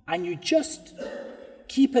 and you just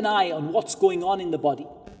keep an eye on what's going on in the body.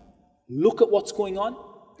 Look at what's going on,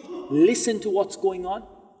 listen to what's going on,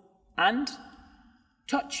 and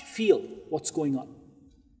touch, feel what's going on.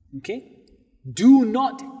 Okay? Do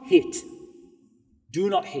not hit. Do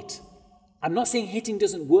not hit. I'm not saying hitting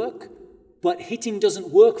doesn't work, but hitting doesn't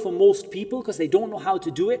work for most people because they don't know how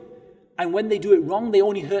to do it. And when they do it wrong, they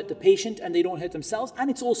only hurt the patient and they don't hurt themselves. And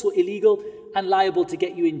it's also illegal and liable to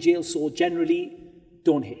get you in jail. So generally,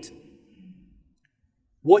 don't hit.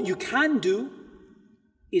 What you can do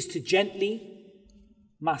is to gently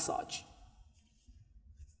massage.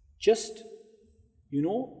 Just,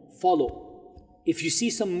 follow. If you see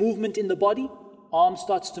some movement in the body, arm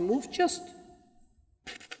starts to move, just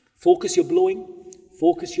focus your blowing,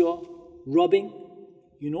 focus your rubbing,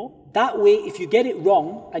 That way, if you get it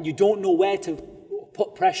wrong and you don't know where to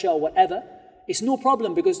put pressure or whatever, it's no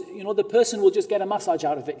problem, because, the person will just get a massage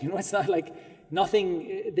out of it. It's not like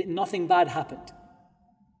nothing bad happened.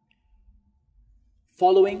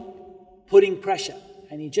 Following, putting pressure,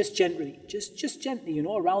 and you just gently, just gently,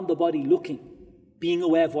 around the body, looking, being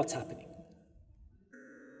aware of what's happening.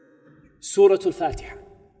 Surah Al-Fatiha.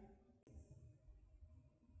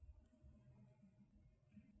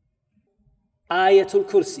 Ayatul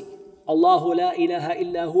Kursi. Allahu la ilaha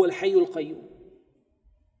illa huwa al-hayyul qayyum.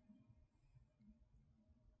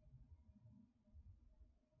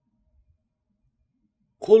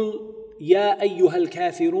 قل يا أيها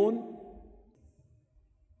الكافرون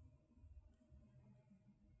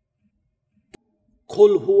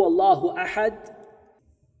قل هو الله أحد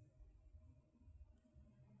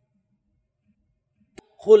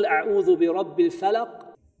قل أعوذ برب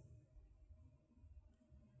الفلق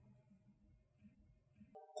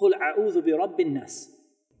قل أعوذ برب الناس.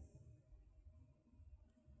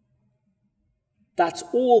 That's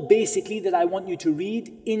all basically that I want you to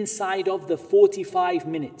read inside of the 45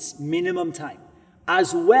 minutes minimum time,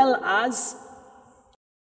 as well as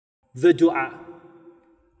the dua.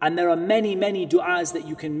 And there are many du'as that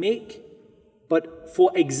you can make, but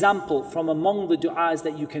for example, from among the du'as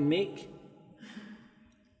that you can make,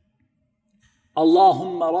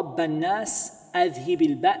 Allahumma rabban nas adhhib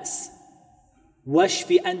al-ba's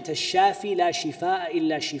washfi anta ash-shafi la shifaa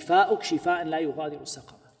illa shifaa'uk shifaan la yughadiru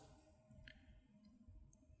saqama.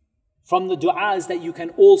 From the du'as that you can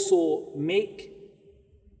also make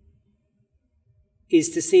is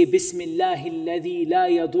to say Bismillahi alladhi la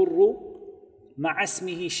yadurru مع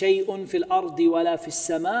اسمه شيء في الأرض ولا في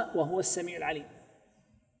السماء وهو السميع العليم.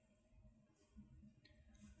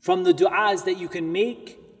 From the du'as that you can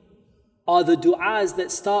make are the du'as that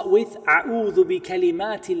start with أعوذ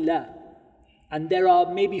بكلمات الله, and there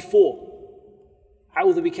are maybe 4.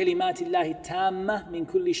 أعوذ بكلمات الله التامة من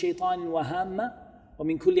كل شيطان وهامة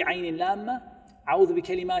ومن كل عين لامة أعوذ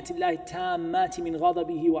بكلمات الله التامات من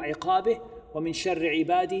غضبه وعقابه ومن شر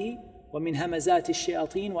عباده ومن همزات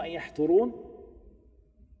الشياطين وأن يحضرون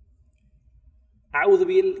أعوذ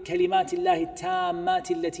بكلمات الله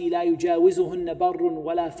التامات التي لا يجاوزهن بر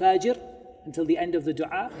ولا فاجر until the end of the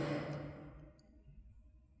dua.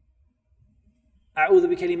 أعوذ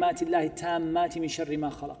بكلمات الله التامات من شر ما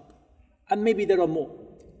خلق. And maybe there are more.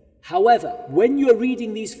 However, when you're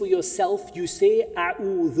reading these for yourself, you say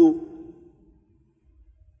أعوذ.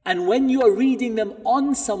 And when you are reading them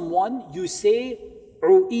on someone, you say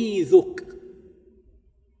أعيذك.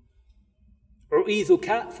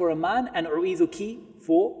 أعيذك for a man, and أعيذك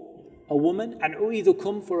for a woman, and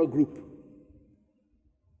أعيذكم for a group.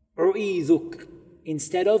 أعيذك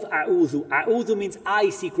instead of أعوذ. أعوذ means I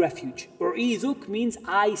seek refuge. أعيذك means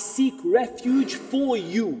I seek refuge for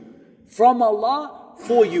you, from Allah,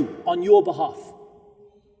 for you, on your behalf.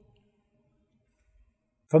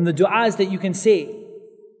 From the du'as that you can say,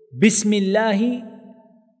 Bismillahi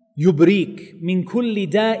يبريك من كل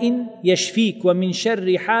داء يشفيك ومن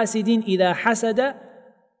شر حاسد إذا حسد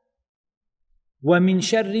ومن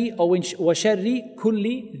شر وشر كل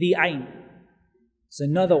ذي عين. It's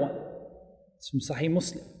another one. It's from Sahih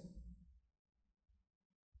Muslim.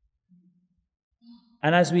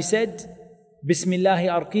 And as we said, بسم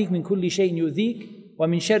الله أرقيك من كل شيء يؤذيك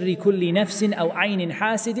ومن شر كل نفس أو عين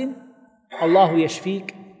حاسد الله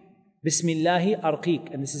يشفيك بسم الله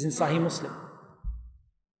أرقيك. And this is in Sahih Muslim.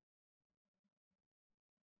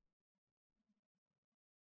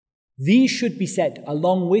 These should be said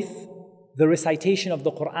along with the recitation of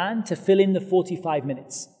the Quran to fill in the 45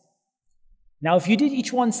 minutes. Now, if you did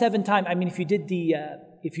each one 7 times, I mean, if you did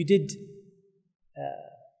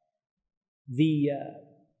the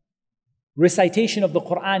recitation of the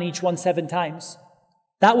Quran each one 7 times,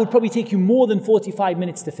 that would probably take you more than 45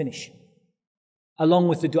 minutes to finish, along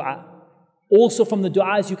with the dua. Also from the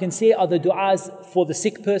du'as you can say are the du'as for the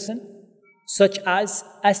sick person, such as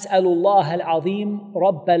As'alullah al-Azim,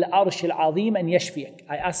 Rabb al-Arsh al-Azim, and Yashfiyak.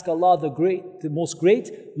 I ask Allah the most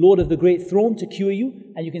great, Lord of the great throne, to cure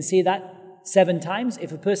you. And you can say that 7 times.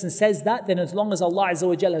 If a person says that, then as long as Allah Azza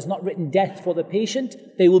wa Jalla has not written death for the patient,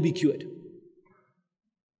 they will be cured.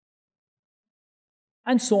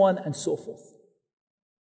 And so on and so forth.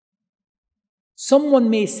 Someone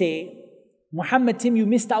may say, Muhammad Tim, you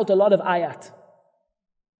missed out a lot of ayat.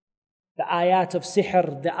 The ayat of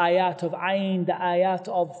sihr, the ayat of ayn, the ayat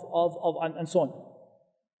of and so on.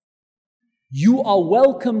 You are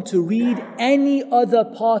welcome to read any other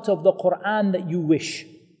part of the Quran that you wish.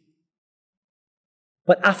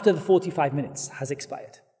 But after the 45 minutes has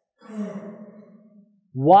expired.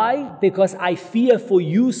 Why? Because I fear for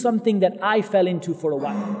you something that I fell into for a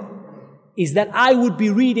while. Is that I would be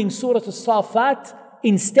reading Surah As-Safat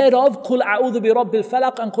instead of Qul a'udhu bi rabbil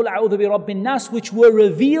falaq and Qul a'udhu bi rabbin nas, which were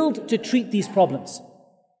revealed to treat these problems.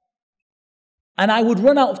 And I would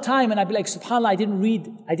run out of time and I'd be like, subhanAllah, I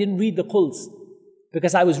didn't read the Quls.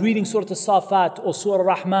 Because I was reading Surah As-Safat or Surah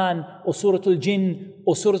Rahman or Surah Al-Jinn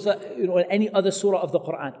or any other surah of the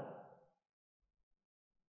Quran.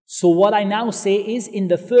 So what I now say is, in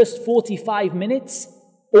the first 45 minutes,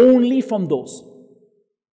 only from those.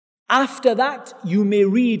 After that, you may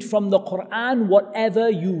read from the Quran whatever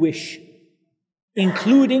you wish.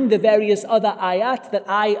 including the various other ayat that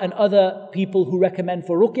I and other people who recommend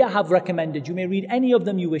for ruqyah have recommended. You may read any of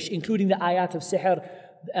them you wish, including the ayat of sihr,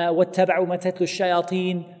 وَاتَّبَعُوا مَا تَتْلُو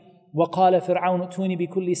الشَّيَاطِينَ وَقَالَ فِرْعَوْنُ ائْتُونِي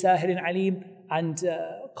بِكُلِّ سَاحِرٍ عَلِيمٍ, and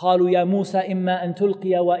قَالُوا يَا مُوسَى إِمَّا أَن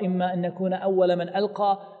تُلْقِيَ وَإِمَّا أَن نَكُونَ أَوَّلَ مَنْ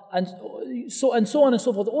أَلْقَى, and so on and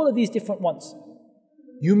so forth. All of these different ones.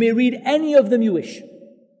 You may read any of them you wish,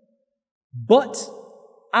 but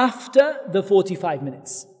after the 45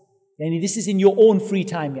 minutes. Yani this is in your own free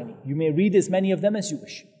time. Yani. You may read as many of them as you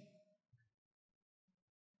wish.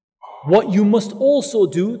 What you must also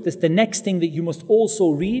do, this the next thing that you must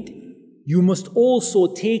also read, you must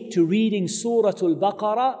also take to reading Surah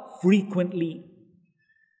Al-Baqarah frequently.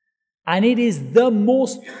 And it is the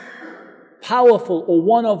most powerful, or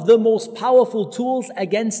one of the most powerful tools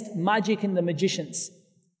against magic and the magicians.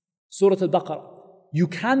 Surah Al-Baqarah. You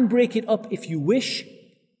can break it up if you wish.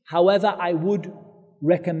 However, I would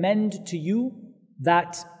recommend to you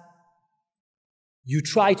that you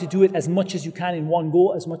try to do it as much as you can in one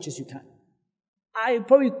go, as much as you can. I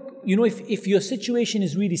probably, if your situation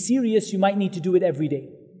is really serious, you might need to do it every day,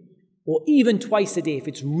 or even twice a day if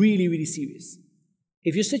it's really, really serious.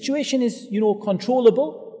 If your situation is,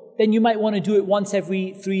 controllable, then you might want to do it once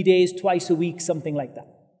every 3 days, twice a week, something like that.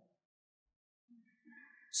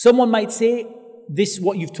 Someone might say,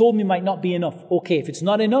 what you've told me might not be enough. Okay, if it's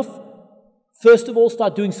not enough, first of all,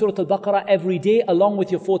 start doing Surah Al-Baqarah every day along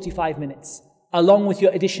with your 45 minutes, along with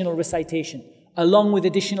your additional recitation, along with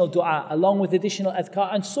additional dua, along with additional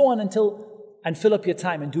adhkar, and so on and fill up your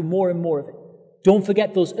time and do more and more of it. Don't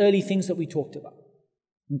forget those early things that we talked about.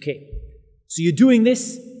 Okay, so you're doing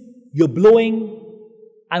this, you're blowing,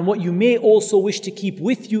 and what you may also wish to keep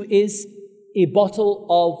with you is a bottle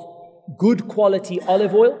of good quality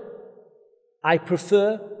olive oil. I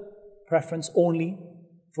preference only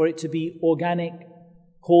for it to be organic,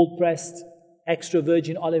 cold pressed, extra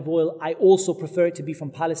virgin olive oil. I also prefer it to be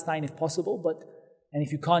from Palestine if possible, and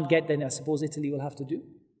if you can't get, then I suppose Italy will have to do.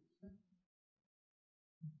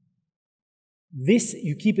 This,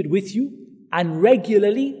 you keep it with you and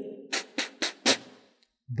regularly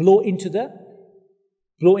blow into the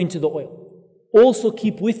oil. Also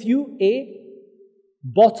keep with you a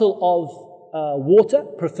bottle of water,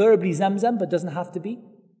 preferably Zamzam, but doesn't have to be.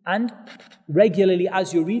 And regularly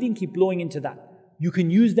as you're reading, keep blowing into that. You can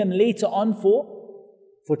use them later on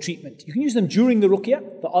for treatment. You can use them during the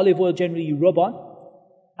ruqyah. The olive oil generally you rub on,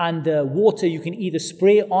 and the water you can either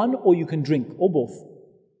spray on or you can drink, or both.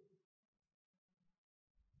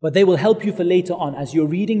 But they will help you for later on. As you're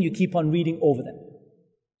reading, you keep on reading over them.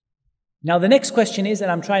 Now the next question is,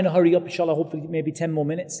 and I'm trying to hurry up, inshallah, hopefully maybe 10 more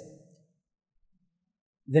minutes.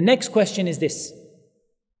 The next question is this.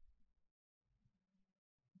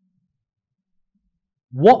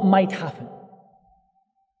 What might happen?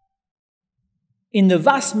 In the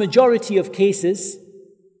vast majority of cases,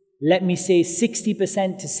 let me say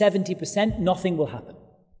 60% to 70%, nothing will happen.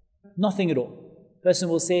 Nothing at all. Person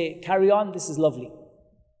will say, carry on, this is lovely.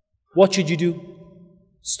 What should you do?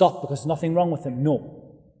 Stop because there's nothing wrong with them.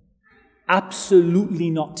 No. Absolutely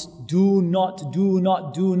not. Do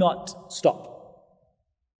not stop.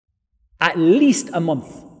 At least a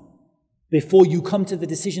month before you come to the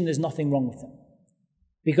decision there's nothing wrong with them.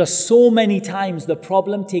 Because so many times the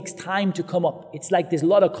problem takes time to come up. It's like there's a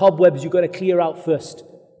lot of cobwebs you've got to clear out first.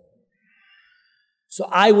 So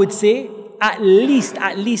I would say at least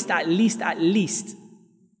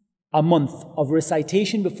a month of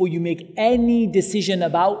recitation before you make any decision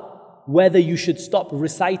about whether you should stop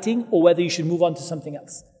reciting or whether you should move on to something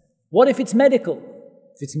else. What if it's medical?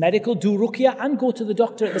 If it's medical, do ruqyah and go to the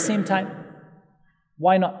doctor at the same time.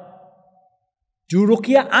 Why not? Do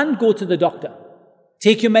ruqyah and go to the doctor.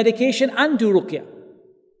 Take your medication and do ruqyah.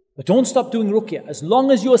 But don't stop doing ruqyah. As long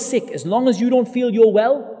as you're sick, as long as you don't feel you're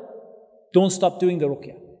well, don't stop doing the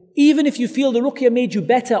ruqyah. Even if you feel the ruqyah made you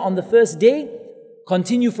better on the first day,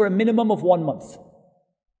 continue for a minimum of 1 month.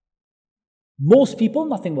 Most people,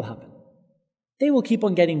 nothing will happen. They will keep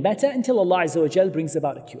on getting better until Allah Azza wa Jal brings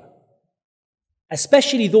about a cure.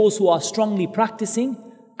 Especially those who are strongly practicing,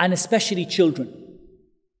 and especially children.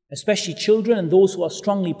 Especially children and those who are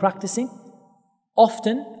strongly practicing.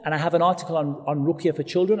 Often, and I have an article on ruqyah for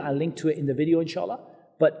children, I'll link to it in the video inshallah,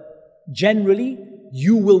 but generally,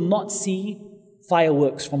 you will not see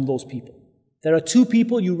fireworks from those people. There are 2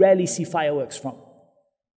 people you rarely see fireworks from.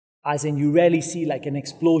 As in, you rarely see like an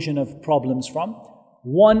explosion of problems from.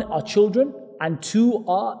 1 are children, and 2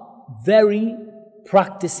 are very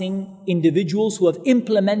practicing individuals who have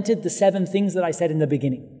implemented the 7 things that I said in the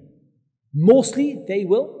beginning. Mostly, they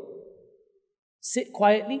will sit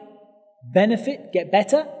quietly, benefit, get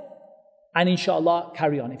better, and inshallah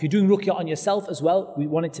carry on. If you're doing ruqyah on yourself as well, we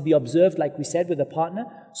want it to be observed, like we said, with a partner.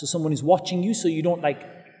 So someone is watching you, so you don't like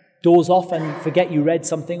doze off and forget you read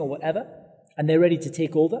something or whatever, and they're ready to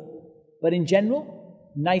take over. But in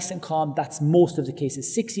general, nice and calm, that's most of the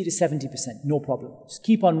cases, 60 to 70%, no problem. Just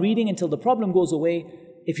keep on reading until the problem goes away.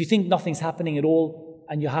 If you think nothing's happening at all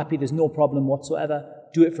and you're happy, there's no problem whatsoever,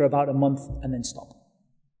 do it for about a month and then stop.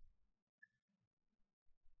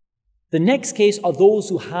 The next case are those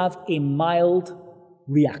who have a mild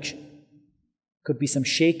reaction. Could be some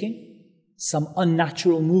shaking, some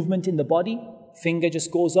unnatural movement in the body, finger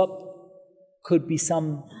just goes up, could be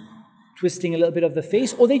some twisting a little bit of the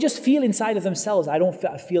face, or they just feel inside of themselves, I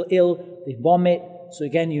feel ill, they vomit. So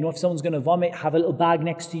again, if someone's going to vomit, have a little bag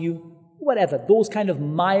next to you, whatever, those kind of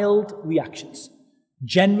mild reactions.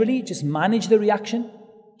 Generally, just manage the reaction,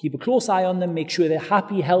 keep a close eye on them, make sure they're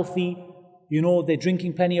happy, healthy, they're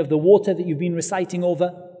drinking plenty of the water that you've been reciting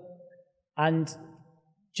over, and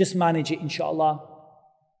just manage it, inshallah.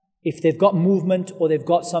 If they've got movement or they've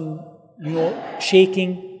got some,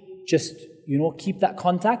 shaking, just, keep that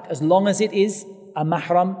contact as long as it is a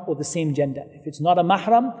mahram or the same gender. If it's not a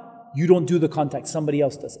mahram, you don't do the contact, somebody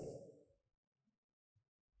else does it.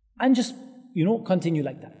 And just, continue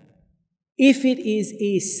like that. If it is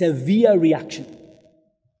a severe reaction,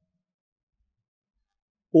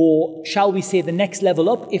 or shall we say the next level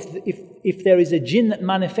up, if there is a jinn that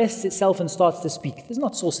manifests itself and starts to speak, it's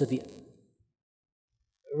not so severe.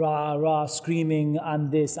 Rah, rah, screaming,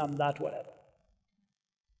 and this, and that, whatever.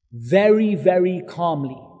 Very, very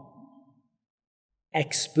calmly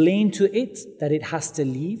explain to it that it has to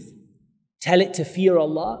leave. Tell it to fear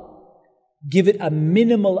Allah. Give it a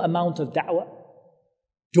minimal amount of da'wah.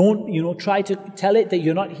 Don't, try to tell it that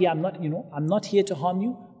you're not here, I'm not here to harm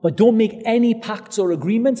you. But don't make any pacts or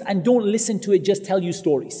agreements, and don't listen to it just tell you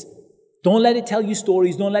stories. Don't let it tell you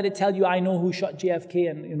stories. Don't let it tell you, I know who shot JFK.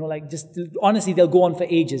 And, honestly, they'll go on for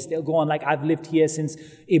ages. They'll go on like, I've lived here since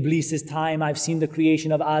Iblis's time. I've seen the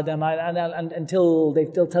creation of Adam. And until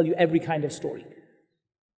they'll tell you every kind of story.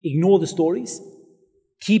 Ignore the stories.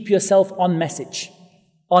 Keep yourself on message.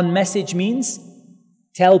 On message means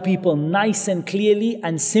tell people nice and clearly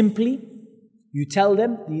and simply. You tell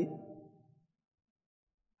them,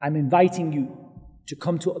 I'm inviting you to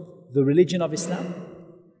come to the religion of Islam.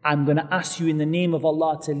 I'm going to ask you in the name of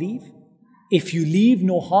Allah to leave. If you leave,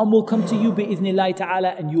 no harm will come to you, bi'idhnillahi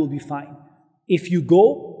ta'ala, and you will be fine. If you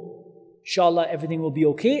go, inshallah, everything will be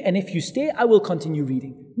okay. And if you stay, I will continue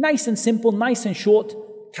reading. Nice and simple, nice and short.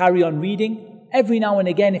 Carry on reading. Every now and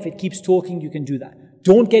again, if it keeps talking, you can do that.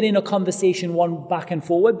 Don't get in a conversation one back and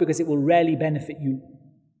forward, because it will rarely benefit you.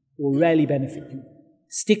 It will rarely benefit you.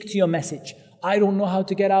 Stick to your message. I don't know how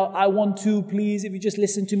to get out. I want to, please. If you just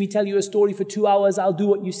listen to me tell you a story for 2 hours, I'll do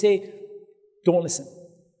what you say. Don't listen.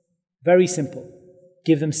 Very simple.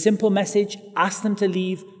 Give them simple message. Ask them to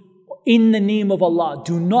leave in the name of Allah.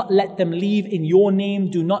 Do not let them leave in your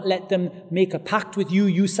name. Do not let them make a pact with you.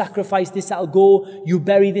 You sacrifice this, I'll go. You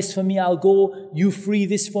bury this for me, I'll go. You free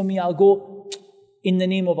this for me, I'll go. In the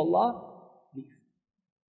name of Allah.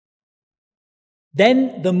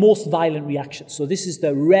 Then the most violent reaction. So this is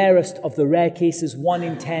the rarest of the rare cases, 1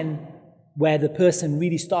 in 10, where the person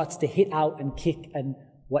really starts to hit out and kick and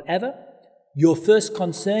whatever. Your first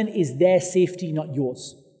concern is their safety, not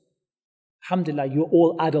yours. Alhamdulillah, you're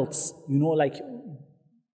all adults, like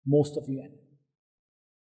most of you.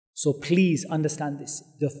 So please understand this.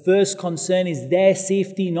 The first concern is their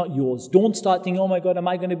safety, not yours. Don't start thinking, oh my God, am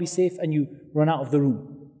I going to be safe? And you run out of the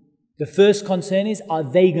room. The first concern is, are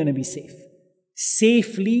they going to be safe?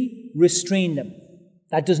 Safely restrain them.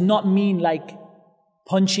 That does not mean like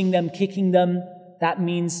punching them, kicking them. That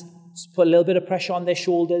means just put a little bit of pressure on their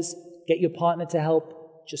shoulders, get your partner to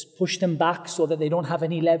help, just push them back so that they don't have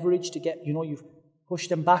any leverage to get, you've pushed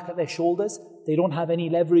them back at their shoulders. They don't have any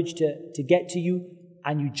leverage to get to you,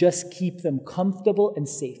 and you just keep them comfortable and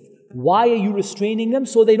safe. Why are you restraining them?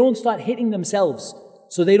 So they don't start hitting themselves.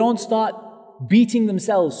 So they don't start beating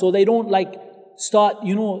themselves. So they don't start,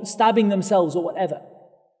 stabbing themselves or whatever.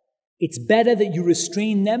 It's better that you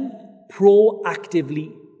restrain them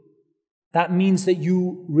proactively. That means that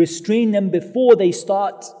you restrain them before they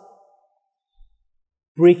start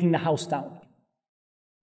breaking the house down.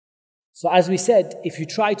 So as we said, if you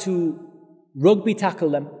try to rugby tackle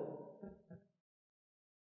them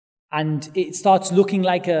and it starts looking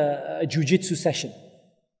like a jiu-jitsu session,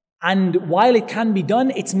 and while it can be done,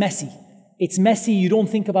 it's messy. It's messy, you don't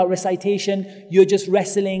think about recitation, you're just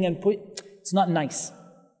wrestling and it's not nice.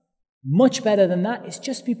 Much better than that is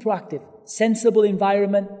just be proactive. Sensible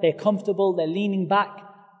environment, they're comfortable, they're leaning back.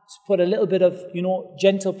 Just put a little bit of,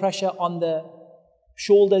 gentle pressure on the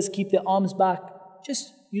shoulders, keep their arms back.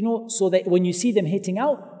 Just, so that when you see them hitting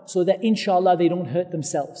out, so that inshallah they don't hurt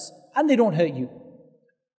themselves and they don't hurt you.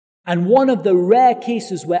 And one of the rare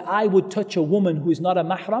cases where I would touch a woman who is not a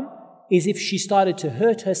mahram is if she started to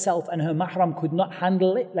hurt herself and her mahram could not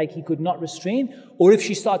handle it, like he could not restrain, or if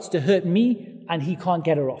she starts to hurt me and he can't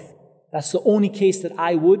get her off. That's the only case that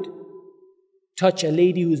I would touch a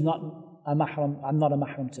lady who's not a mahram. I'm not a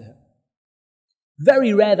mahram to her.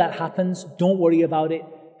 Very rare that happens. Don't worry about it.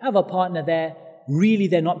 Have a partner there. Really,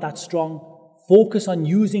 they're not that strong. Focus on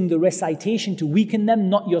using the recitation to weaken them,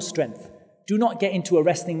 not your strength. Do not get into a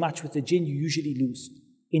wrestling match with the jinn. You usually lose.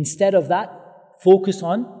 Instead of that, focus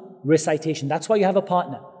on recitation. That's why you have a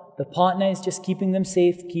partner. The partner is just keeping them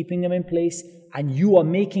safe, keeping them in place, and you are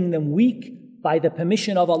making them weak by the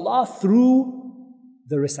permission of Allah through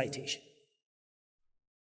the recitation.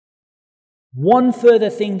 One further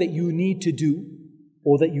thing that you need to do,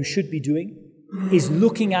 or that you should be doing, is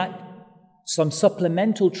looking at some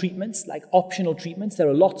supplemental treatments, like optional treatments. There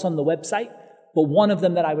are lots on the website, but one of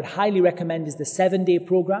them that I would highly recommend is the 7-day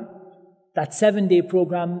program. That 7-day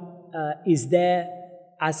program is there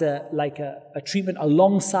as a treatment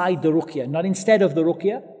alongside the Ruqyah, not instead of the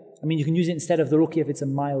Ruqyah. I mean, you can use it instead of the Ruqyah if it's a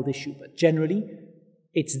mild issue, but generally,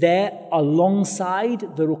 it's there alongside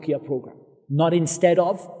the Ruqyah program, not instead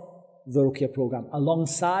of the Ruqyah program,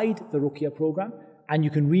 alongside the Ruqyah program. And you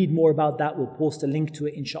can read more about that. We'll post a link to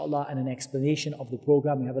it, inshallah, and an explanation of the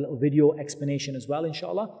program. We have a little video explanation as well,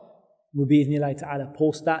 inshallah. We'll be, idhnillah ta'ala,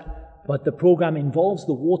 post that. But the program involves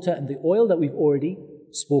the water and the oil that we've already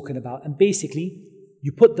spoken about. And basically,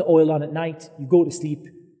 you put the oil on at night, you go to sleep,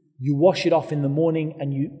 you wash it off in the morning,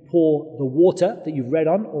 and you pour the water that you've read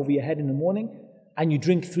on over your head in the morning, and you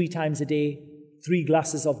drink 3 times a day, 3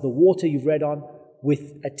 glasses of the water you've read on,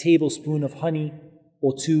 with a tablespoon of honey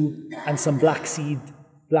or 2 and some black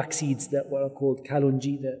seeds that were called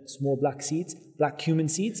kalunji, the small black seeds, black cumin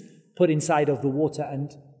seeds, put inside of the water,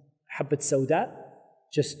 and habbat sauda,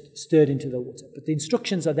 just stirred into the water. But the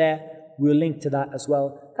instructions are there. We'll link to that as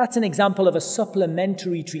well. That's an example of a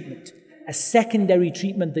supplementary treatment, a secondary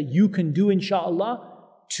treatment that you can do, inshallah,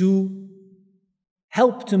 to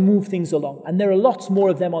help to move things along. And there are lots more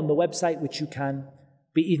of them on the website which you can,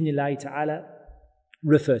 bi-idhnillahi ta'ala,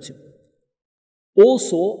 refer to.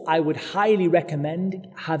 Also, I would highly recommend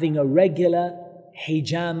having a regular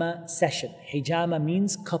hijama session. Hijama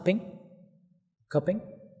means cupping.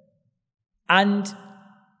 And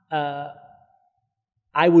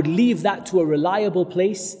I would leave that to a reliable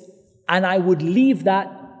place, and I would leave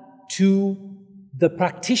that to the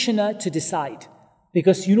practitioner to decide.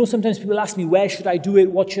 Because sometimes people ask me, where should I do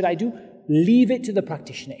it? What should I do? Leave it to the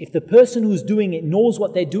practitioner. If the person who's doing it knows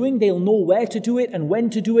what they're doing, they'll know where to do it and when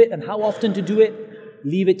to do it and how often to do it.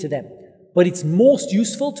 Leave it to them. But it's most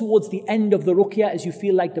useful towards the end of the Ruqyah, as you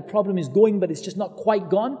feel like the problem is going but it's just not quite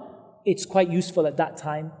gone. It's quite useful at that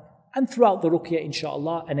time and throughout the Ruqyah,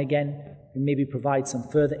 inshallah. And again, we maybe provide some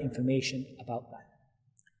further information about that.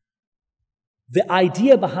 The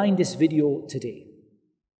idea behind this video today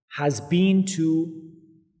has been to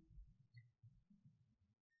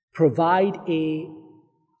provide a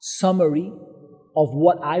summary of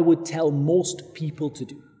what I would tell most people to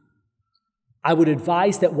do. I would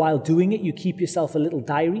advise that while doing it, you keep yourself a little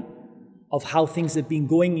diary of how things have been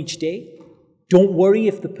going each day. Don't worry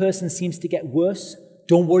if the person seems to get worse.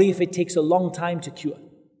 Don't worry if it takes a long time to cure.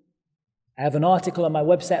 I have an article on my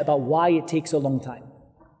website about why it takes a long time.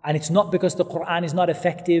 And it's not because the Quran is not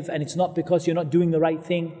effective, and it's not because you're not doing the right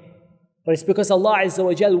thing, but it's because Allah Azza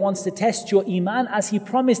wa Jal wants to test your iman as He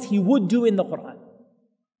promised He would do in the Quran.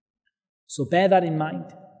 So bear that in mind.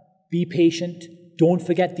 Be patient. Don't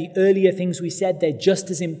forget the earlier things we said. They're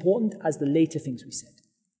just as important as the later things we said.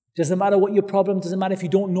 Doesn't matter what your problem, doesn't matter if you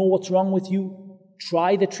don't know what's wrong with you.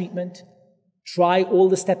 Try the treatment. Try all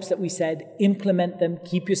the steps that we said. Implement them.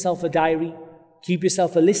 Keep yourself a diary. Keep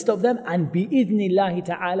yourself a list of them. And bi-idhnillahi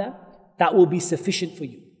ta'ala, that will be sufficient for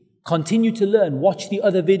you. Continue to learn. Watch the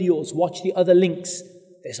other videos. Watch the other links.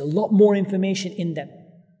 There's a lot more information in them.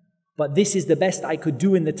 But this is the best I could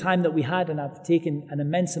do in the time that we had, and I've taken an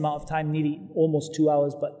immense amount of time, nearly almost 2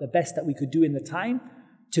 hours, but the best that we could do in the time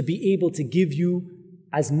to be able to give you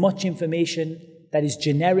as much information that is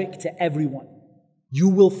generic to everyone. You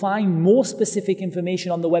will find more specific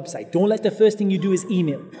information on the website. Don't let the first thing you do is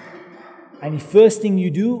email. And the first thing you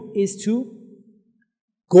do is to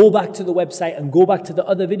go back to the website and go back to the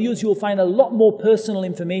other videos. You'll find a lot more personal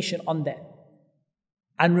information on there.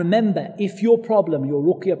 And remember, if your problem, your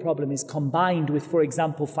Ruqyah problem, is combined with, for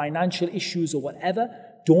example, financial issues or whatever,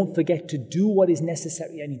 don't forget to do what is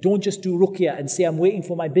necessary. And don't just do Ruqyah and say, I'm waiting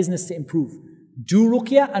for my business to improve. Do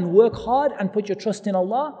ruqyah and work hard and put your trust in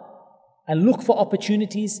Allah and look for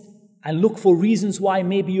opportunities and look for reasons why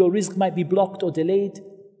maybe your rizq might be blocked or delayed,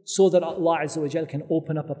 so that Allah Azza wa Jal can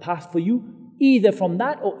open up a path for you, either from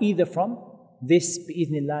that or either from this,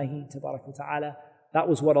 bi'idhnillahi tabarak wa ta'ala. That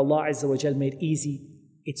was what Allah Azza wa Jal made easy.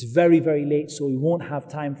 It's very, very late, so we won't have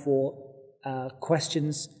time for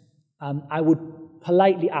questions. I would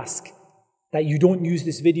politely ask that you don't use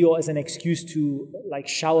this video as an excuse to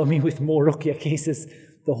shower me with more ruqyah cases.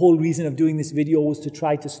 The whole reason of doing this video was to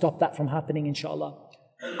try to stop that from happening, inshallah.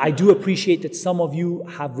 I do appreciate that some of you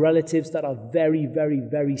have relatives that are very, very,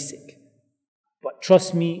 very sick. But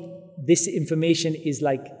trust me, this information is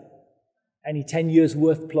like any 10 years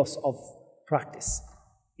worth plus of practice.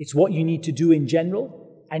 It's what you need to do in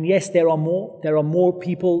general. And yes, there are more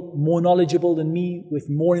people more knowledgeable than me, with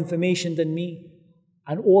more information than me,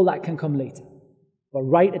 and all that can come later. But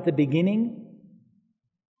right at the beginning,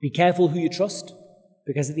 be careful who you trust,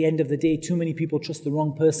 because at the end of the day, too many people trust the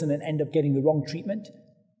wrong person and end up getting the wrong treatment.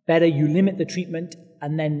 Better you limit the treatment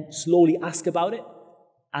and then slowly ask about it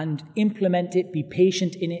and implement it, be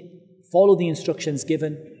patient in it, follow the instructions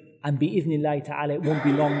given, and bi'idhnillahi ta'ala, it won't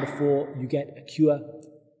be long before you get a cure.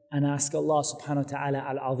 And ask Allah subhanahu wa ta'ala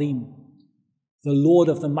al-azim, the Lord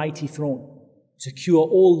of the mighty throne, to cure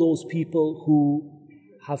all those people who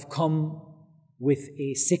have come with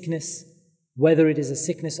a sickness, whether it is a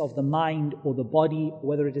sickness of the mind or the body,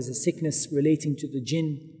 whether it is a sickness relating to the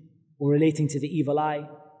jinn or relating to the evil eye.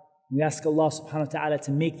 We ask Allah subhanahu wa ta'ala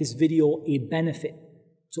to make this video a benefit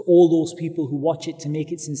to all those people who watch it, to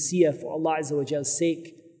make it sincere for Allah Azza wa Jal's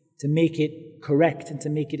sake, to make it correct and to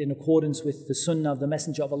make it in accordance with the sunnah of the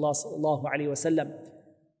Messenger of Allah sallallahu alaihi wasallam.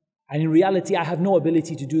 And in reality, I have no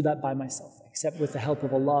ability to do that by myself, except with the help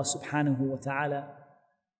of Allah subhanahu wa ta'ala.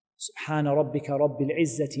 Subhana rabbika rabbil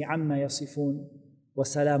izzati amma yasifun, wa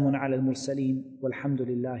salamun ala al-mursaleen,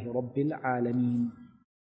 walhamdulillahi rabbil alameen.